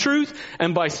 That is the truth,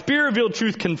 and by Spirit-revealed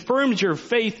truth confirms your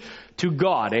faith to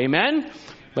God. Amen?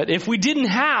 But if we didn't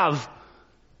have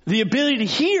the ability to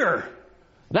hear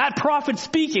that prophet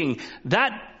speaking,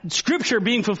 that scripture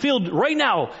being fulfilled right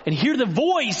now, and hear the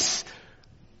voice,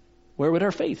 where would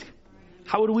our faith?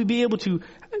 How would we be able to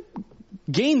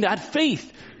gain that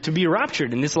faith to be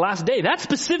raptured in this last day? That's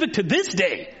specific to this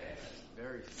day.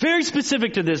 Very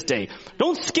specific to this day.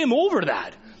 Don't skim over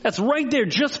that. That's right there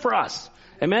just for us.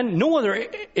 Amen. No other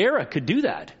era could do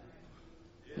that.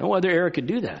 No other era could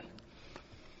do that.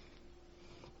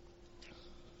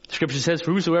 Scripture says,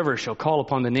 for whosoever shall call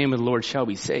upon the name of the Lord shall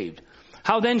be saved.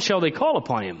 How then shall they call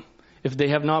upon him if they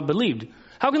have not believed?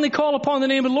 How can they call upon the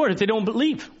name of the Lord if they don't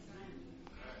believe?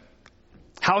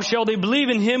 How shall they believe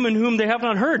in him in whom they have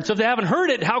not heard? So if they haven't heard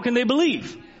it, how can they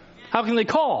believe? How can they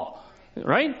call?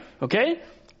 Right? Okay?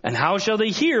 And how shall they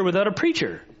hear without a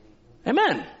preacher?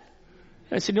 Amen.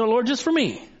 I said, no, Lord, just for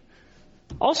me.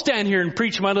 I'll stand here and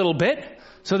preach my little bit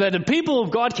so that the people of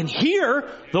God can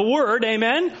hear the word,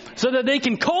 amen, so that they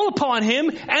can call upon him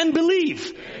and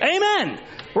believe. Amen.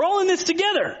 We're all in this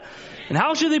together. And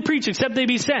how should they preach except they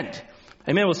be sent?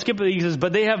 Amen. We'll skip it. He says,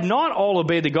 but they have not all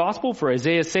obeyed the gospel, for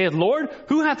Isaiah saith, Lord,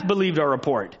 who hath believed our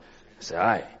report? I say,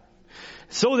 aye.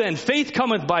 So then faith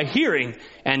cometh by hearing,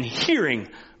 and hearing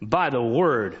by the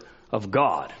word of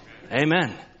God.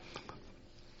 Amen.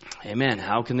 Amen.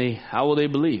 How will they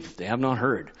believe? They have not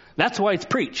heard. That's why it's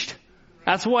preached.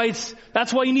 That's why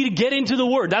you need to get into the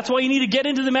word. That's why you need to get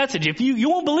into the message. If you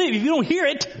won't believe, if you don't hear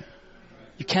it,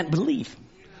 you can't believe.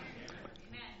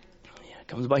 Yeah, it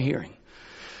comes by hearing.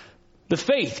 The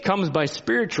faith comes by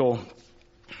spiritual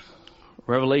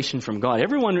revelation from God.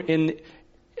 Everyone in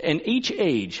each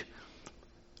age,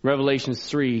 Revelations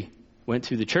 3 went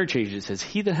through the church ages. It says,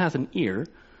 he that hath an ear,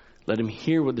 let him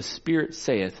hear what the Spirit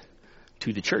saith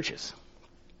to the churches.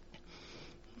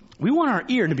 We want our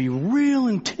ear to be real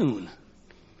in tune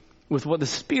with what the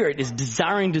Spirit is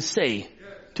desiring to say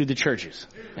to the churches.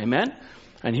 Amen?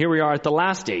 And here we are at the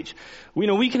last stage.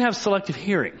 We can have selective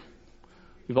hearing.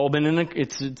 We've all been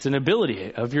it's an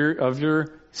ability of your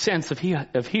sense of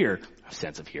hearing.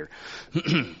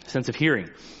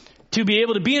 to be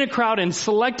able to be in a crowd and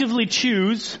selectively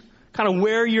choose kind of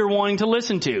where you're wanting to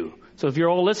listen to. So if you're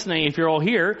all listening, if you're all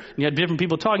here, and you have different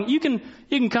people talking, you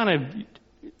can kind of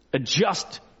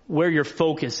adjust where you're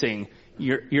focusing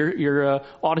your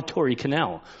auditory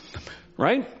canal,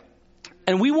 right?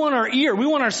 And we want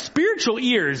our spiritual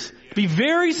ears to be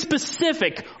very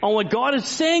specific on what God is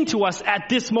saying to us at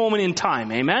this moment in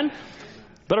time. Amen?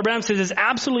 But Branham says it's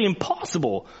absolutely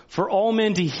impossible for all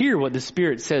men to hear what the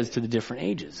Spirit says to the different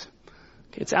ages.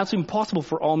 Okay, it's absolutely impossible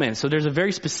for all men. So there's a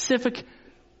very specific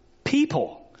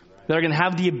people that are going to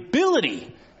have the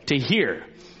ability to hear.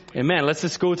 Amen. Let's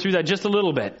just go through that just a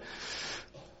little bit.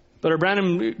 But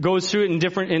Branham goes through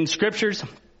it in scriptures.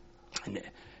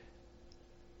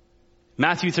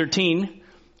 Matthew 13,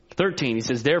 he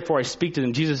says, therefore I speak to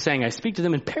them. Jesus is saying, I speak to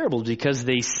them in parables because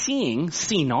they seeing,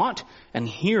 see not, and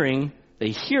hearing, they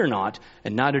hear not,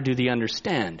 and neither do they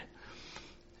understand.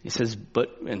 He says,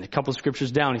 but, and a couple of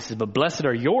scriptures down, he says, but blessed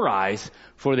are your eyes,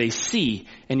 for they see,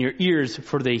 and your ears,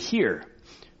 for they hear.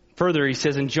 Further, he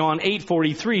says in John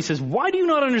 8:43, he says, why do you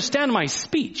not understand my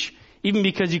speech, even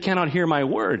because you cannot hear my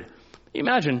word?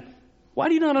 Imagine, why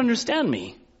do you not understand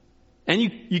me? And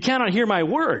you cannot hear my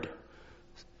word.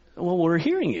 Well, we're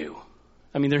hearing you.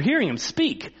 I mean, they're hearing him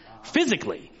speak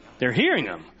physically. They're hearing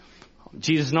him.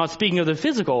 Jesus is not speaking of the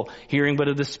physical hearing, but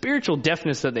of the spiritual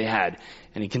deafness that they had.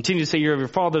 And he continues to say, you're of your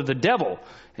father, the devil.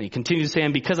 And he continues to say,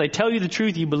 and because I tell you the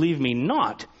truth, you believe me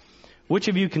not. Which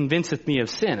of you convinceth me of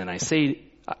sin? And I say,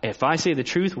 if I say the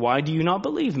truth, why do you not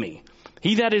believe me?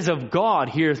 He that is of God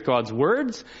heareth God's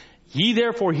words. Ye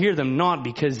therefore hear them not,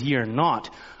 because ye are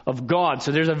not of God.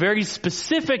 So there's a very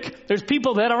specific, there's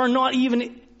people that are not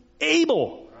even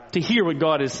able to hear what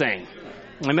God is saying.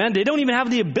 Amen. They don't even have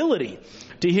the ability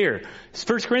to hear.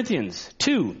 1 Corinthians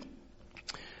 2,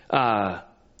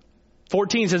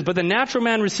 14 says, but the natural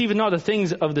man receiveth not the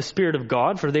things of the Spirit of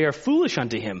God, for they are foolish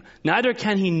unto him. Neither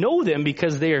can he know them,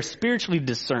 because they are spiritually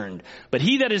discerned. But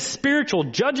he that is spiritual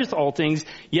judgeth all things,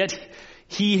 yet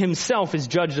he himself is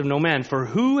judged of no man. For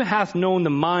who hath known the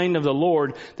mind of the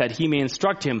Lord, that he may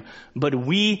instruct him? But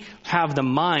we have the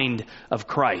mind of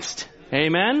Christ.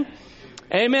 Amen?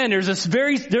 Amen. There's a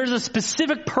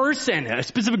specific person, a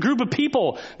specific group of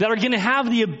people that are going to have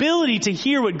the ability to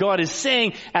hear what God is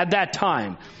saying at that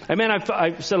time. Amen.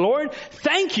 I said, Lord,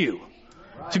 thank you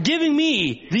for giving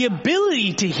me the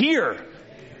ability to hear.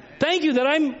 Thank you that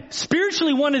I'm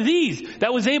spiritually one of these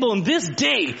that was able in this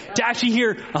day to actually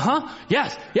hear,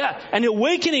 yes, yeah. An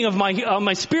awakening of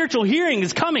my spiritual hearing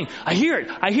is coming. I hear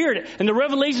it. And the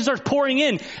revelation starts pouring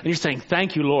in. And you're saying,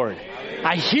 thank you, Lord.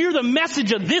 I hear the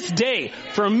message of this day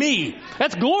from me.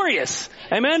 That's glorious.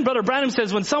 Amen. Brother Branham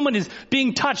says when someone is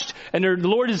being touched and the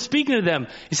Lord is speaking to them,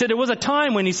 he said there was a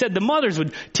time when he said the mothers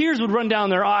tears would run down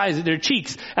their eyes, their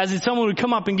cheeks, as if someone would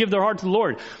come up and give their heart to the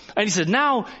Lord. And he said,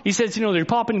 now, he says, they're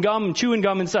popping gum and chewing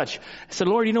gum and such. I said,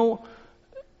 Lord,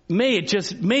 may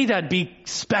that be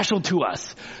special to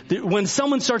us. When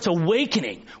someone starts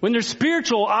awakening, when their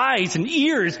spiritual eyes and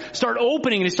ears start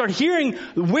opening and they start hearing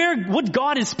what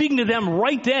God is speaking to them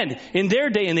right then in their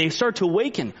day, and they start to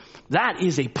awaken, that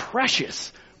is a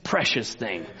precious, precious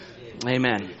thing.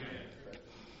 Amen.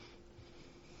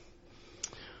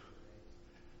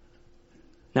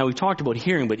 Now we talked about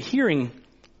hearing, but hearing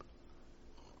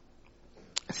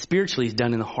spiritually is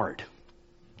done in the heart.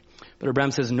 But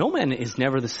Abraham says, no man is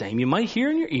never the same. You might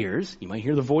hear in your ears, you might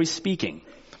hear the voice speaking.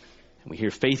 And we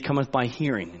hear faith cometh by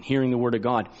hearing, and hearing the word of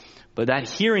God. But that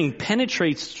hearing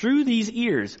penetrates through these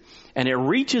ears, and it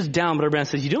reaches down. But Abraham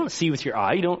says, you don't see with your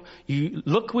eye. You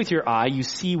look with your eye, you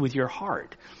see with your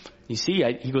heart. You see,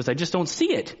 he goes, I just don't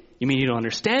see it. You mean you don't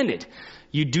understand it.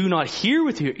 You do not hear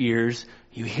with your ears,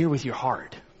 you hear with your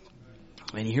heart.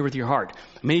 And you hear with your heart.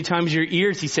 Many times your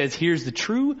ears, he says, hears the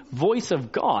true voice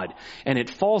of God. And it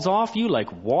falls off you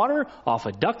like water off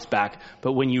a duck's back.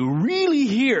 But when you really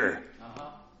hear,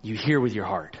 you hear with your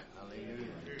heart.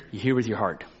 You hear with your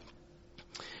heart.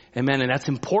 Amen. And that's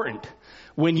important.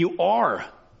 When you are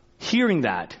hearing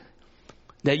that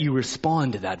you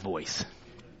respond to that voice.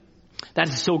 That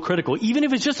is so critical. Even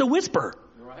if it's just a whisper.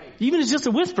 Even if it's just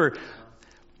a whisper.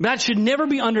 That should never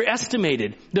be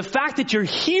underestimated. The fact that you're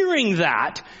hearing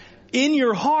that in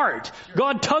your heart,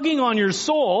 God tugging on your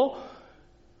soul,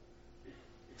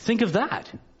 think of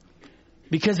that.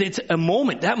 Because it's a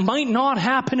moment that might not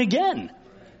happen again.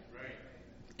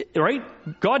 Right?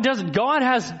 God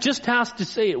has to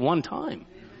say it one time.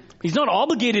 He's not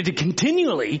obligated to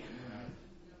continually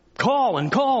call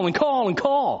and call and call and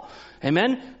call.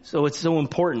 Amen? So it's so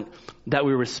important that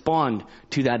we respond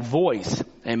to that voice.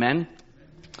 Amen?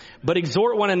 But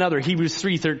exhort one another, Hebrews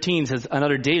 3:13 says,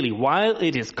 another daily, while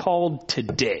it is called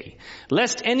today,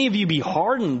 lest any of you be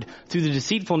hardened through the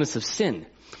deceitfulness of sin.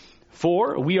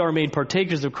 For we are made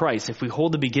partakers of Christ if we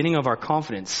hold the beginning of our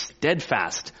confidence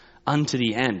steadfast unto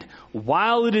the end.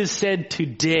 While it is said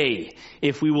today,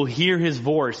 if we will hear his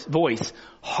voice,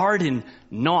 harden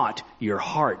not your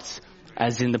hearts,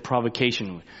 as in the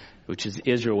provocation, which is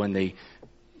Israel when they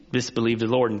disbelieved the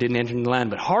Lord and didn't enter the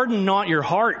land. But harden not your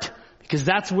heart, because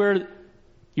that's where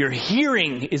your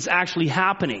hearing is actually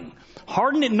happening.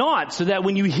 Harden it not, so that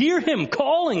when you hear him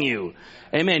calling you,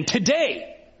 amen,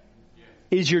 today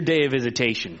is your day of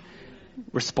visitation.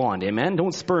 Respond, amen.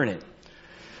 Don't spurn it.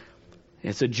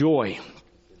 It's a joy.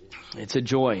 It's a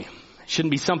joy. It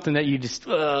shouldn't be something that you just,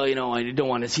 I don't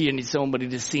want to see somebody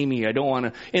to see me. I don't want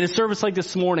to. In a service like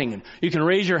this morning, you can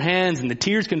raise your hands and the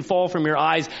tears can fall from your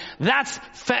eyes. That's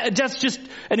just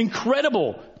an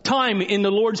incredible time in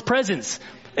the Lord's presence.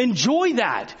 Enjoy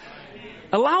that.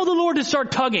 Allow the Lord to start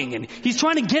tugging, and he's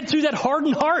trying to get through that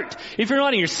hardened heart. If you're not,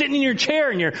 and you're sitting in your chair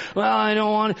and you're, I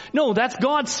don't want to. No, that's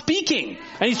God speaking.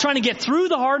 And he's trying to get through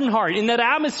the hardened heart in that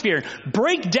atmosphere.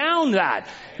 Break down that.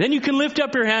 Then you can lift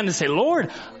up your hand and say,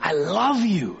 Lord, I love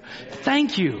you.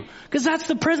 Thank you. Because that's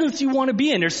the presence you want to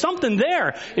be in. There's something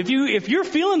there. If you're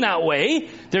feeling that way,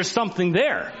 there's something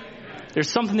there. There's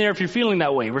something there if you're feeling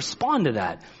that way. Respond to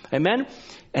that. Amen?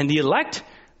 And the elect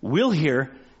will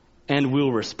hear and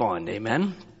will respond.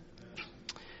 Amen?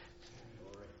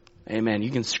 Amen.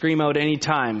 You can scream out any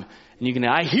time and you can,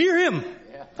 I hear him.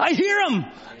 I hear him.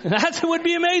 That would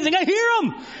be amazing. I hear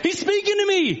him. He's speaking to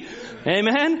me.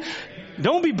 Amen.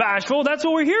 Don't be bashful. That's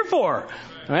what we're here for.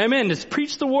 Amen. Just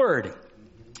preach the word.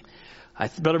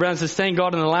 Brother Brown says, thank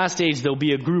God in the last age there'll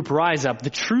be a group rise up,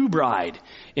 the true bride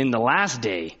in the last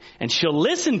day, and she'll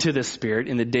listen to the Spirit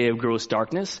in the day of gross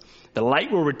darkness. The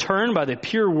light will return by the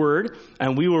pure word,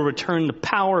 and we will return the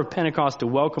power of Pentecost to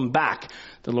welcome back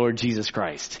the Lord Jesus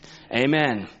Christ.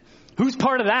 Amen. Who's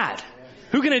part of that?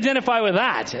 Who can identify with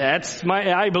that?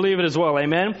 I believe it as well.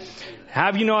 Amen.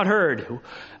 Have you not heard?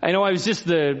 I know I was just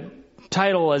the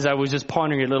title as I was just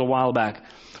pondering it a little while back.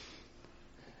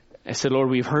 I said, Lord,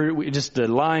 we've heard, just the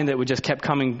line that just kept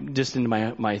coming just into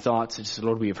my thoughts. I just said,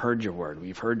 Lord, we have heard your word.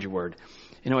 We've heard your word.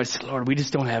 I said, Lord, we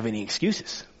just don't have any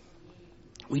excuses.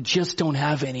 We just don't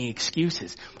have any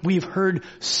excuses. We've heard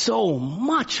so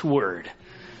much word.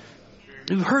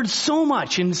 We've heard so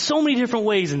much in so many different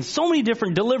ways and so many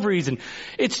different deliveries. And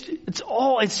it's just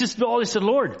all I said,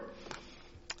 Lord,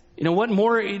 you know what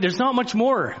more? There's not much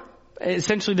more.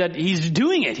 Essentially that he's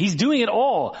doing it. He's doing it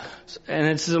all. And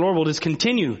it says, the Lord will just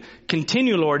continue,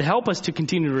 Lord, help us to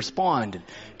continue to respond,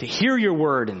 to hear your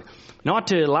word, and not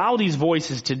to allow these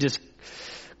voices to just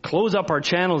close up our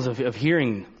channels of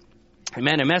hearing.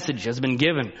 Amen. A message has been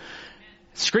given.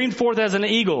 Screamed forth as an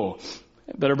eagle.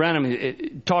 Brother Branham,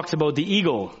 it talks about the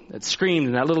eagle that screamed,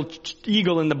 and that little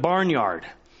eagle in the barnyard.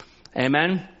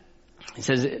 Amen. He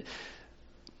says,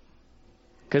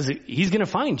 because he's going to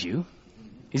find you.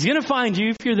 He's going to find you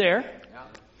if you're there.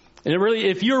 And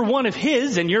if you're one of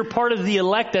his and you're part of the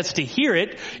elect that's to hear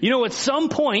it, at some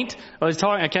point, I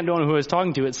can't know who I was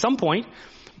talking to, at some point,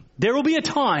 there will be a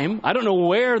time, I don't know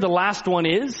where the last one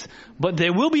is, but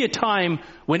there will be a time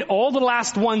when all the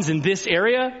last ones in this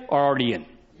area are already in.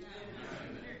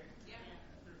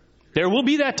 There will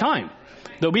be that time.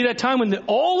 There'll be that time when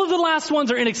all of the last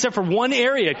ones are in except for one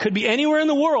area. It could be anywhere in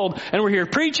the world, and we're here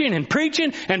preaching and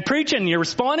preaching and preaching, and you're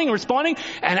responding,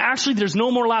 and actually there's no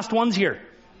more last ones here.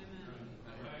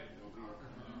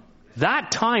 That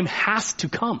time has to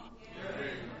come.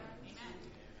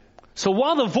 So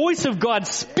while the voice of God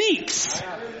speaks,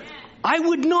 I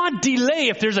would not delay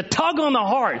if there's a tug on the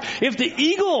heart. If the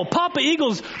Papa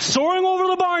Eagle's soaring over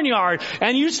the barnyard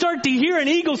and you start to hear an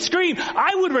eagle scream,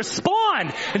 I would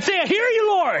respond and say, I hear you,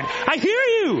 Lord. I hear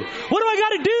you. What do I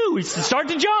got to do? Start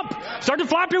to jump. Start to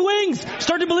flap your wings.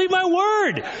 Start to believe my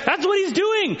word. That's what he's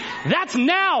doing. That's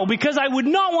now, because I would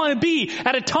not want to be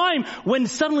at a time when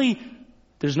suddenly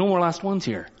there's no more last ones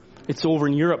here. It's over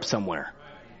in Europe somewhere.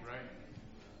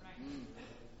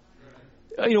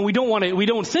 We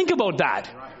don't think about that.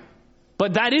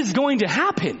 But that is going to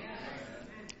happen.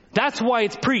 That's why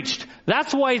it's preached.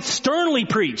 That's why it's sternly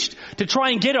preached. To try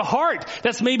and get a heart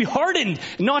that's maybe hardened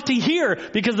not to hear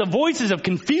because the voices have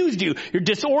confused you. You're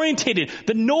disorientated.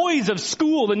 The noise of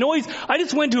school, I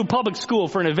just went to a public school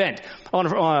for an event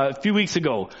a few weeks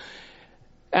ago.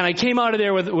 And I came out of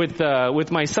there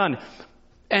with my son.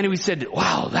 And we said,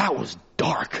 wow, that was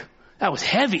dark. That was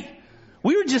heavy.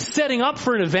 We were just setting up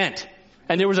for an event.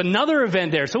 And there was another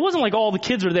event there. So it wasn't like all the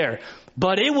kids were there.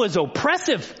 But it was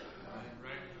oppressive.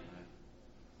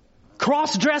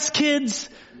 Cross-dressed kids,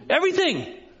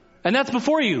 Everything. And that's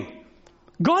before you.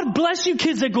 God bless you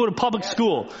kids that go to public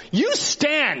school. You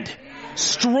stand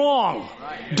strong.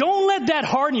 Don't let that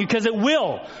harden you, because it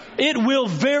will. It will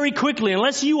very quickly,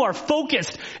 unless you are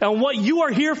focused on what you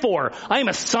are here for. I am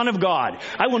a son of God.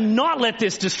 I will not let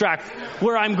this distract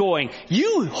where I'm going.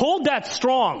 You hold that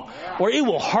strong, or it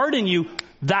will harden you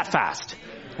that fast.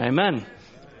 Amen.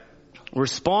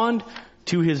 Respond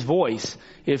to his voice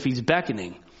if he's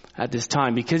beckoning at this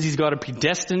time, because he's got a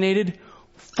predestinated,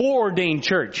 foreordained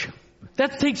church.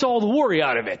 That takes all the worry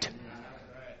out of it.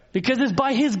 Because it's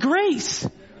by his grace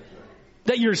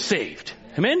that you're saved.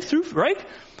 Amen? Right?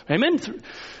 Amen?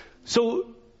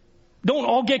 So don't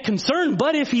all get concerned,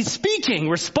 but if he's speaking,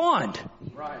 respond.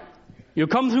 You'll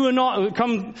come through a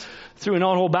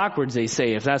knothole backwards, they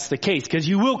say, if that's the case, because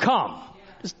you will come.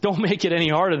 Just don't make it any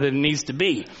harder than it needs to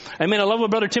be. Amen. I love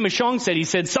what Brother Tim Ashong said. He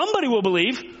said, somebody will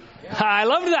believe. I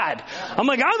love that. I'm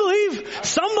like, I believe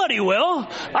somebody will.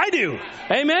 I do.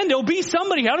 Amen. There'll be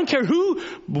somebody. I don't care who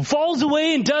falls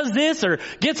away and does this or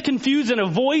gets confused, and a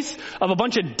voice of a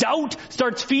bunch of doubt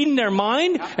starts feeding their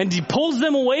mind and he pulls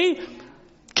them away.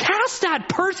 Cast that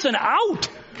person out.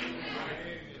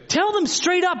 Tell them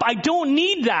straight up, I don't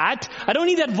need that. I don't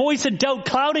need that voice of doubt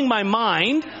clouding my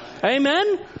mind.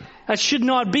 Amen. That should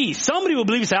not be. Somebody will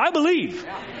believe and say, I believe.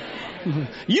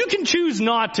 You can choose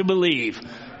not to believe.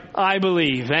 I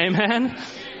believe. Amen.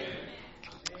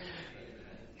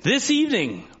 This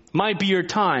evening might be your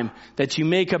time that you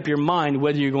make up your mind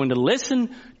whether you're going to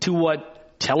listen to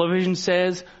what television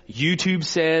says, YouTube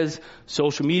says,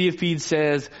 social media feed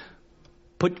says,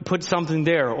 put something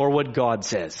there, or what God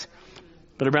says.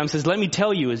 But Abraham says, let me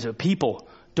tell you as a people,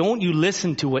 don't you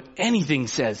listen to what anything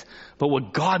says, but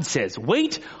what God says.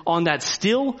 Wait on that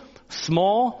still,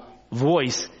 small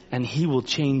voice, and he will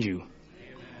change you.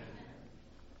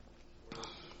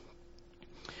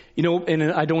 You know, and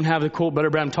I don't have the quote, but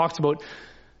Abraham talks about,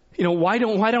 you know, why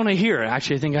don't I hear it?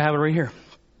 Actually, I think I have it right here.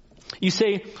 You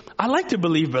say, I like to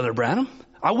believe, Brother Branham.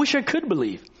 I wish I could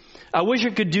believe. I wish I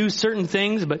could do certain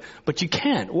things, but you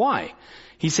can't. Why?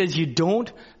 He says you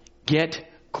don't get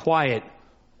quiet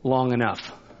long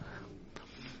enough.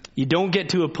 You don't get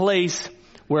to a place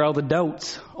where all the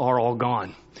doubts are all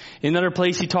gone. In another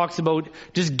place, he talks about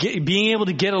just being able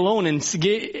to get alone and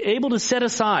able to set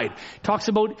aside. Talks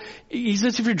about, he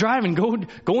says, if you're driving,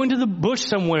 go into the bush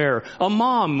somewhere. A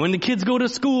mom, when the kids go to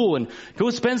school, and go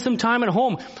spend some time at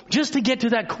home, just to get to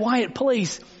that quiet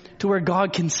place to where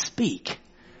God can speak.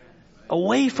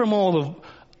 Away from all the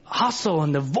hustle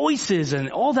and the voices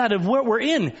and all that of what we're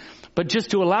in. But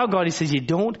just to allow God, he says, you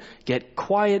don't get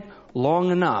quiet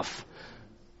long enough,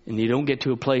 and you don't get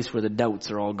to a place where the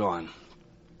doubts are all gone.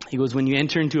 He goes, when you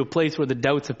enter into a place where the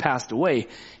doubts have passed away, he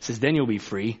says, then you'll be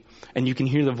free, and you can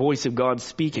hear the voice of God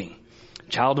speaking.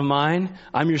 Child of mine,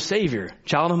 I'm your Savior.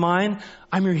 Child of mine,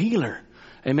 I'm your healer.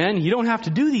 Amen? You don't have to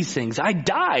do these things. I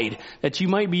died that you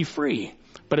might be free.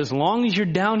 But as long as you're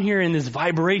down here in this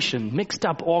vibration, mixed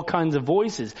up all kinds of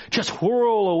voices, just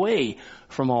whirl away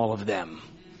from all of them.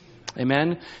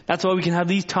 Amen? That's why we can have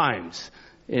these times,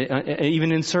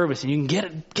 even in service, and you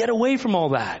can get away from all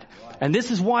that. And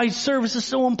this is why service is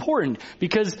so important,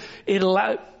 because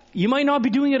you might not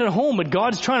be doing it at home, but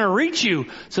God's trying to reach you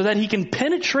so that he can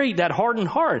penetrate that hardened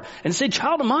heart and say,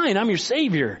 child of mine, I'm your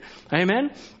Savior.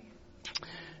 Amen?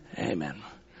 Amen.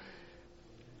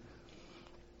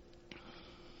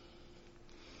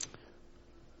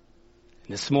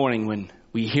 This morning, when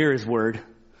we hear his word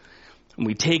and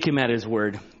we take him at his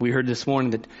word, we heard this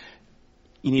morning that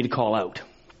you need to call out.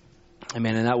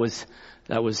 Amen. And that was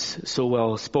so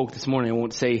well spoke this morning. I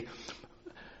won't say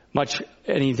much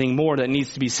anything more that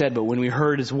needs to be said, but when we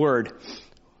heard his word,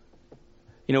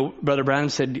 you know, Brother Branham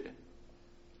said,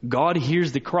 God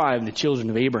hears the cry of the children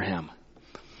of Abraham.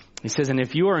 He says, and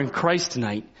if you are in Christ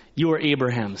tonight, you are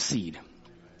Abraham's seed.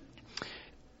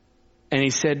 And he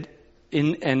said,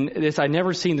 and this, I'd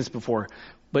never seen this before,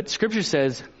 but scripture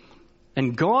says,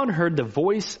 and God heard the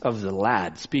voice of the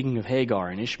lad, speaking of Hagar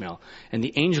and Ishmael. And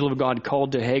the angel of God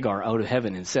called to Hagar out of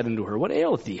heaven and said unto her, what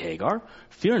aileth thee, Hagar?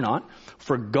 Fear not,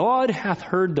 for God hath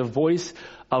heard the voice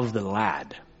of the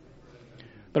lad.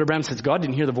 But Abraham says, God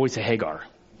didn't hear the voice of Hagar.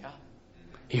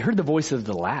 He heard the voice of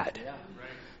the lad.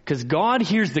 Because God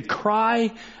hears the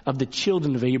cry of the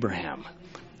children of Abraham.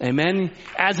 Amen.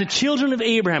 As the children of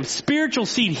Abraham, spiritual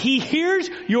seed, he hears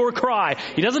your cry.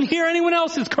 He doesn't hear anyone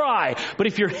else's cry, but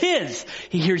if you're his,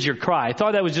 he hears your cry. I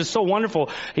thought that was just so wonderful.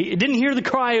 He didn't hear the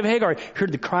cry of Hagar, he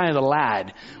heard the cry of the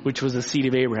lad, which was the seed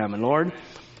of Abraham. And Lord,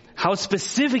 how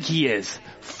specific he is.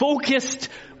 Focused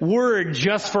word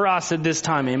just for us at this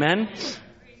time. Amen.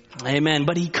 Amen.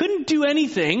 But he couldn't do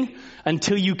anything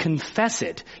until you confess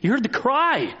it. You heard the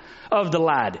cry of the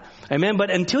lad. Amen. But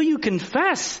until you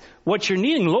confess what you're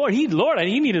needing, Lord, he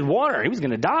needed water. He was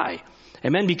going to die.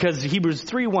 Amen. Because Hebrews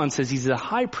 3:1 says he's the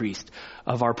high priest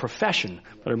of our profession.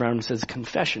 But remember, it says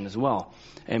confession as well.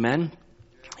 Amen.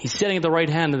 He's sitting at the right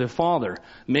hand of the Father,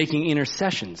 making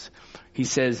intercessions. He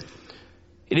says,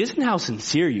 it isn't how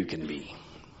sincere you can be.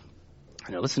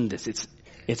 Now listen to this.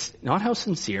 It's not how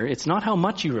sincere. It's not how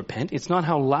much you repent. It's not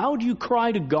how loud you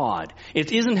cry to God.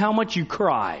 It isn't how much you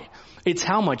cry. It's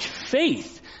how much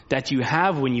faith that you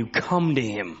have when you come to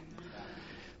Him.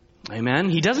 Amen.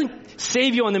 He doesn't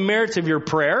save you on the merits of your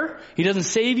prayer. He doesn't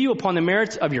save you upon the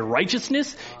merits of your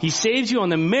righteousness. He saves you on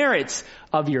the merits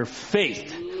of your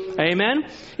faith. Amen.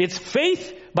 It's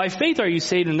faith. By faith are you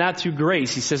saved, and that through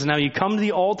grace. He says, now you come to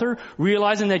the altar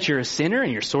realizing that you're a sinner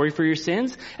and you're sorry for your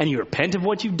sins and you repent of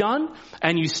what you've done,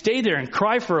 and you stay there and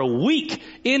cry for a week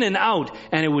in and out,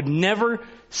 and it would never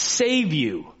save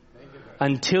you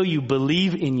until you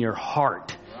believe in your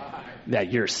heart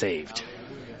that you're saved.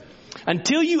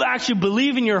 Until you actually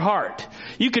believe in your heart.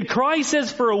 You could cry, he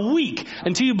says, for a week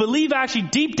until you believe actually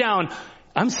deep down,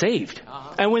 I'm saved.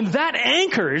 And when that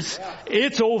anchors,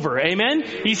 it's over. Amen.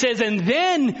 He says, and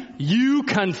then you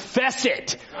confess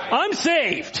it. I'm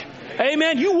saved.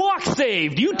 Amen. You walk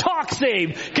saved. You talk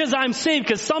saved because I'm saved,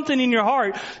 because something in your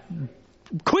heart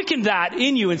quickened that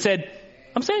in you and said,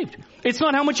 I'm saved. It's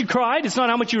not how much you cried. It's not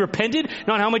how much you repented.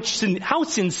 Not how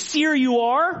sincere you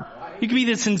are. You can be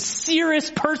the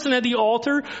sincerest person at the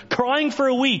altar crying for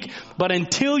a week. But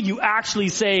until you actually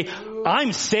say,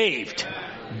 I'm saved,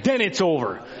 then it's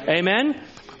over. Amen?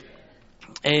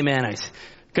 Amen.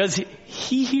 Because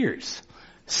He hears.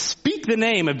 Speak the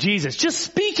name of Jesus. Just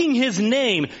speaking His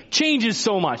name changes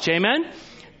so much. Amen?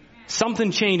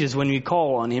 Something changes when we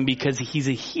call on Him because He's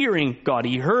a hearing God.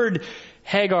 He heard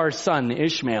Hagar's son,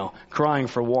 Ishmael, crying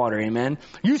for water. Amen?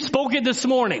 You spoke it this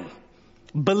morning.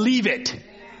 Believe it.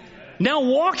 Now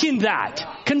walk in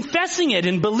that. Confessing it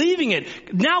and believing it.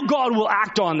 Now God will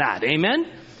act on that.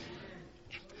 Amen?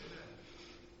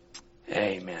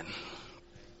 Amen.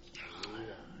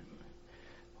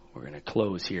 We're going to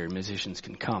close here. Musicians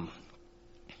can come.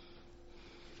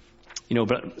 You know,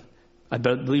 but I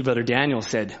believe Brother Daniel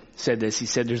said this. He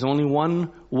said, there's only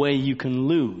one way you can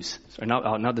lose. Sorry,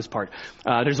 not this part.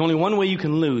 There's only one way you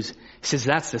can lose. He says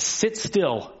that's to sit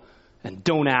still and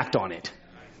don't act on it.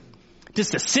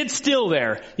 Just to sit still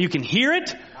there. You can hear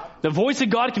it. The voice of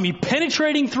God can be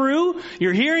penetrating through.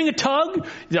 You're hearing a tug.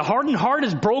 The hardened heart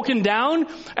is broken down.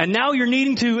 And now you're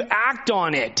needing to act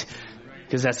on it.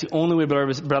 Because that's the only way,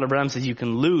 Brother Branham says, you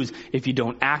can lose if you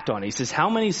don't act on it. He says, how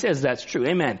many says that's true?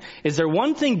 Amen. Is there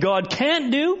one thing God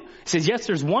can't do? He says, yes,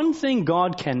 there's one thing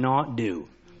God cannot do.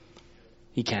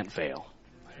 He can't fail.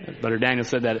 Brother Daniel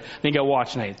said that. I think I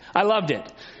watched tonight. I loved it.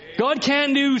 God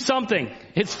can do something.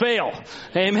 It's fail.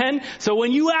 Amen. So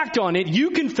when you act on it,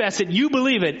 you confess it, you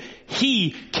believe it,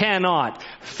 He cannot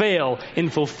fail in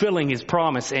fulfilling His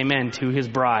promise. Amen. To His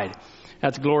bride.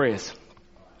 That's glorious.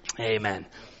 Amen.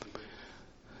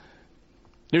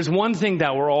 There's one thing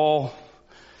that we're all,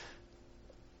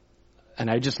 and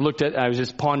I was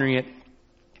just pondering it,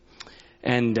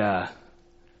 and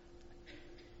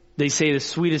they say the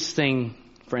sweetest thing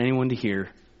for anyone to hear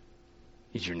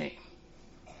is your name.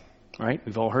 Right?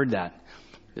 We've all heard that.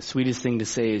 The sweetest thing to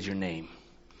say is your name.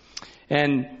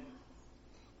 And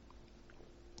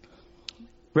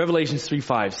Revelations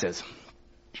 3:5 says,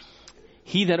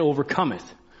 he that overcometh,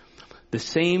 the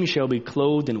same shall be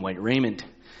clothed in white raiment,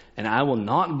 and I will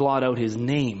not blot out his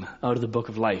name out of the book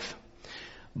of life.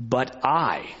 But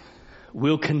I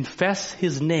will confess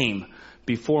his name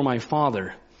before my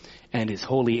Father and His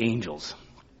holy angels.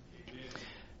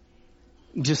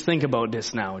 Just think about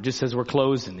this now, just as we're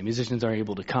closing, the musicians are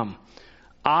able to come.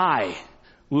 I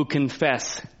will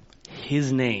confess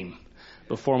His name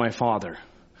before my Father.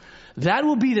 That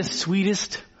will be the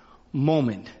sweetest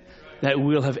moment that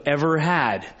we'll have ever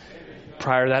had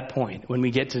prior to that point when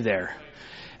we get to there.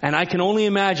 And I can only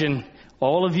imagine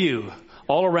all of you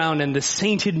all around and the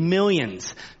sainted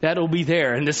millions that will be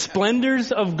there and the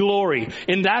splendors of glory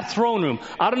in that throne room.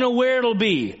 I don't know where it'll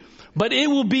be, but it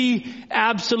will be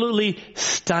absolutely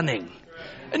stunning.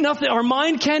 Enough that our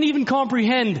mind can't even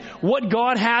comprehend what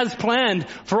God has planned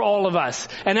for all of us.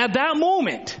 And at that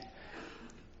moment,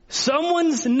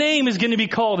 someone's name is going to be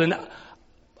called, and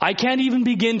I can't even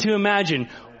begin to imagine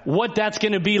what that's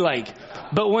going to be like.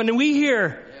 But when we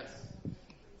hear,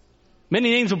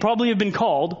 many names will probably have been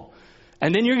called,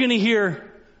 and then you're going to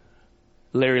hear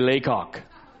Larry Laycock.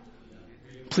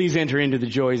 Please enter into the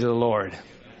joys of the Lord.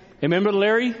 Remember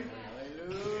Larry?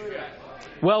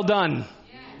 Well done.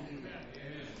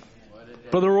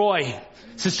 Brother Roy,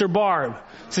 Sister Barb,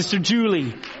 Sister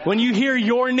Julie, when you hear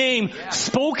your name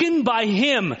spoken by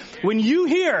Him, when you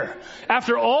hear,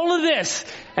 after all of this,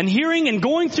 and hearing and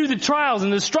going through the trials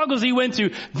and the struggles He went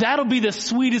through, that'll be the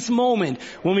sweetest moment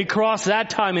when we cross that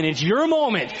time, and it's your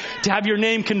moment to have your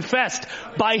name confessed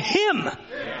by Him.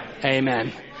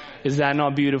 Amen. Is that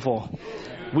not beautiful?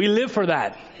 We live for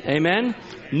that. Amen.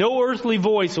 No earthly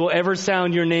voice will ever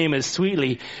sound your name as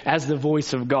sweetly as the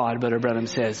voice of God, Brother Branham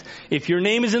says. If your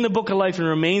name is in the book of life and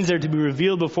remains there to be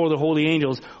revealed before the holy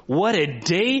angels, what a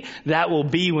day that will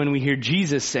be when we hear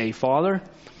Jesus say, Father,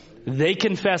 they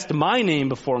confessed my name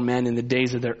before men in the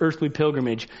days of their earthly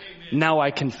pilgrimage. Now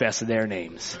I confess their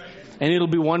names. And it'll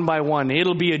be one by one.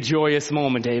 It'll be a joyous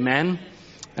moment. Amen.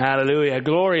 Hallelujah.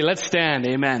 Glory. Let's stand.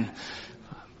 Amen.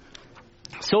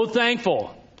 So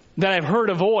thankful that I've heard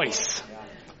a voice.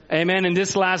 Amen. In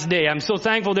this last day, I'm so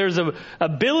thankful there's a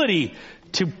ability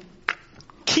to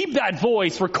keep that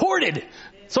voice recorded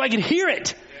so I can hear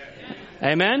it.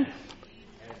 Amen.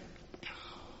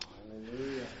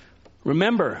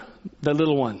 Remember the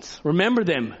little ones. Remember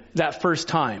them that first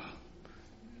time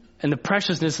and the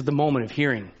preciousness of the moment of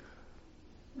hearing,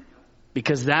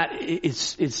 because that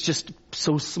it's just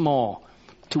so small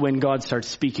to when God starts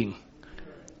speaking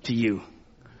to you.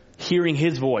 Hearing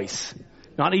His voice,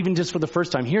 not even just for the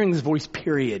first time, hearing His voice,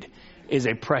 period, is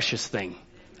a precious thing.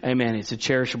 Amen. It's a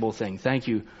cherishable thing. Thank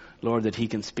you, Lord, that He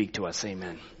can speak to us.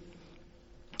 Amen.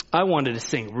 I wanted to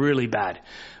sing really bad,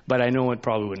 but I know it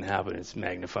probably wouldn't happen. It's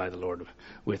magnify the Lord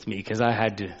with me, because I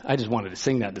just wanted to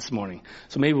sing that this morning.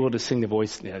 So maybe we'll just sing the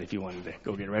voice if you wanted to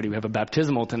go get ready. We have a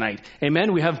baptismal tonight.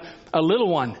 Amen. We have a little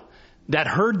one that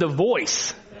heard the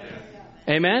voice.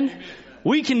 Amen.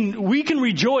 We can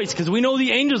rejoice because we know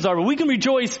the angels are, but we can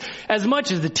rejoice as much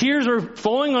as the tears are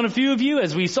flowing on a few of you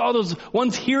as we saw those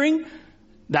ones hearing.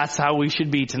 That's how we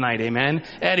should be tonight. Amen.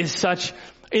 That is such,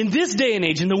 in this day and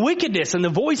age, in the wickedness and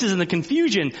the voices and the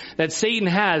confusion that Satan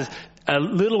has, a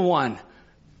little one,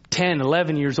 10,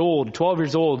 11 years old, 12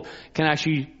 years old, can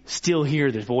actually still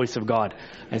hear the voice of God.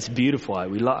 And it's beautiful.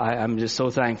 I'm just so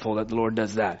thankful that the Lord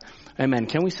does that. Amen.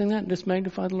 Can we sing that? Just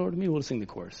magnify the Lord with me. We'll sing the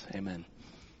chorus. Amen.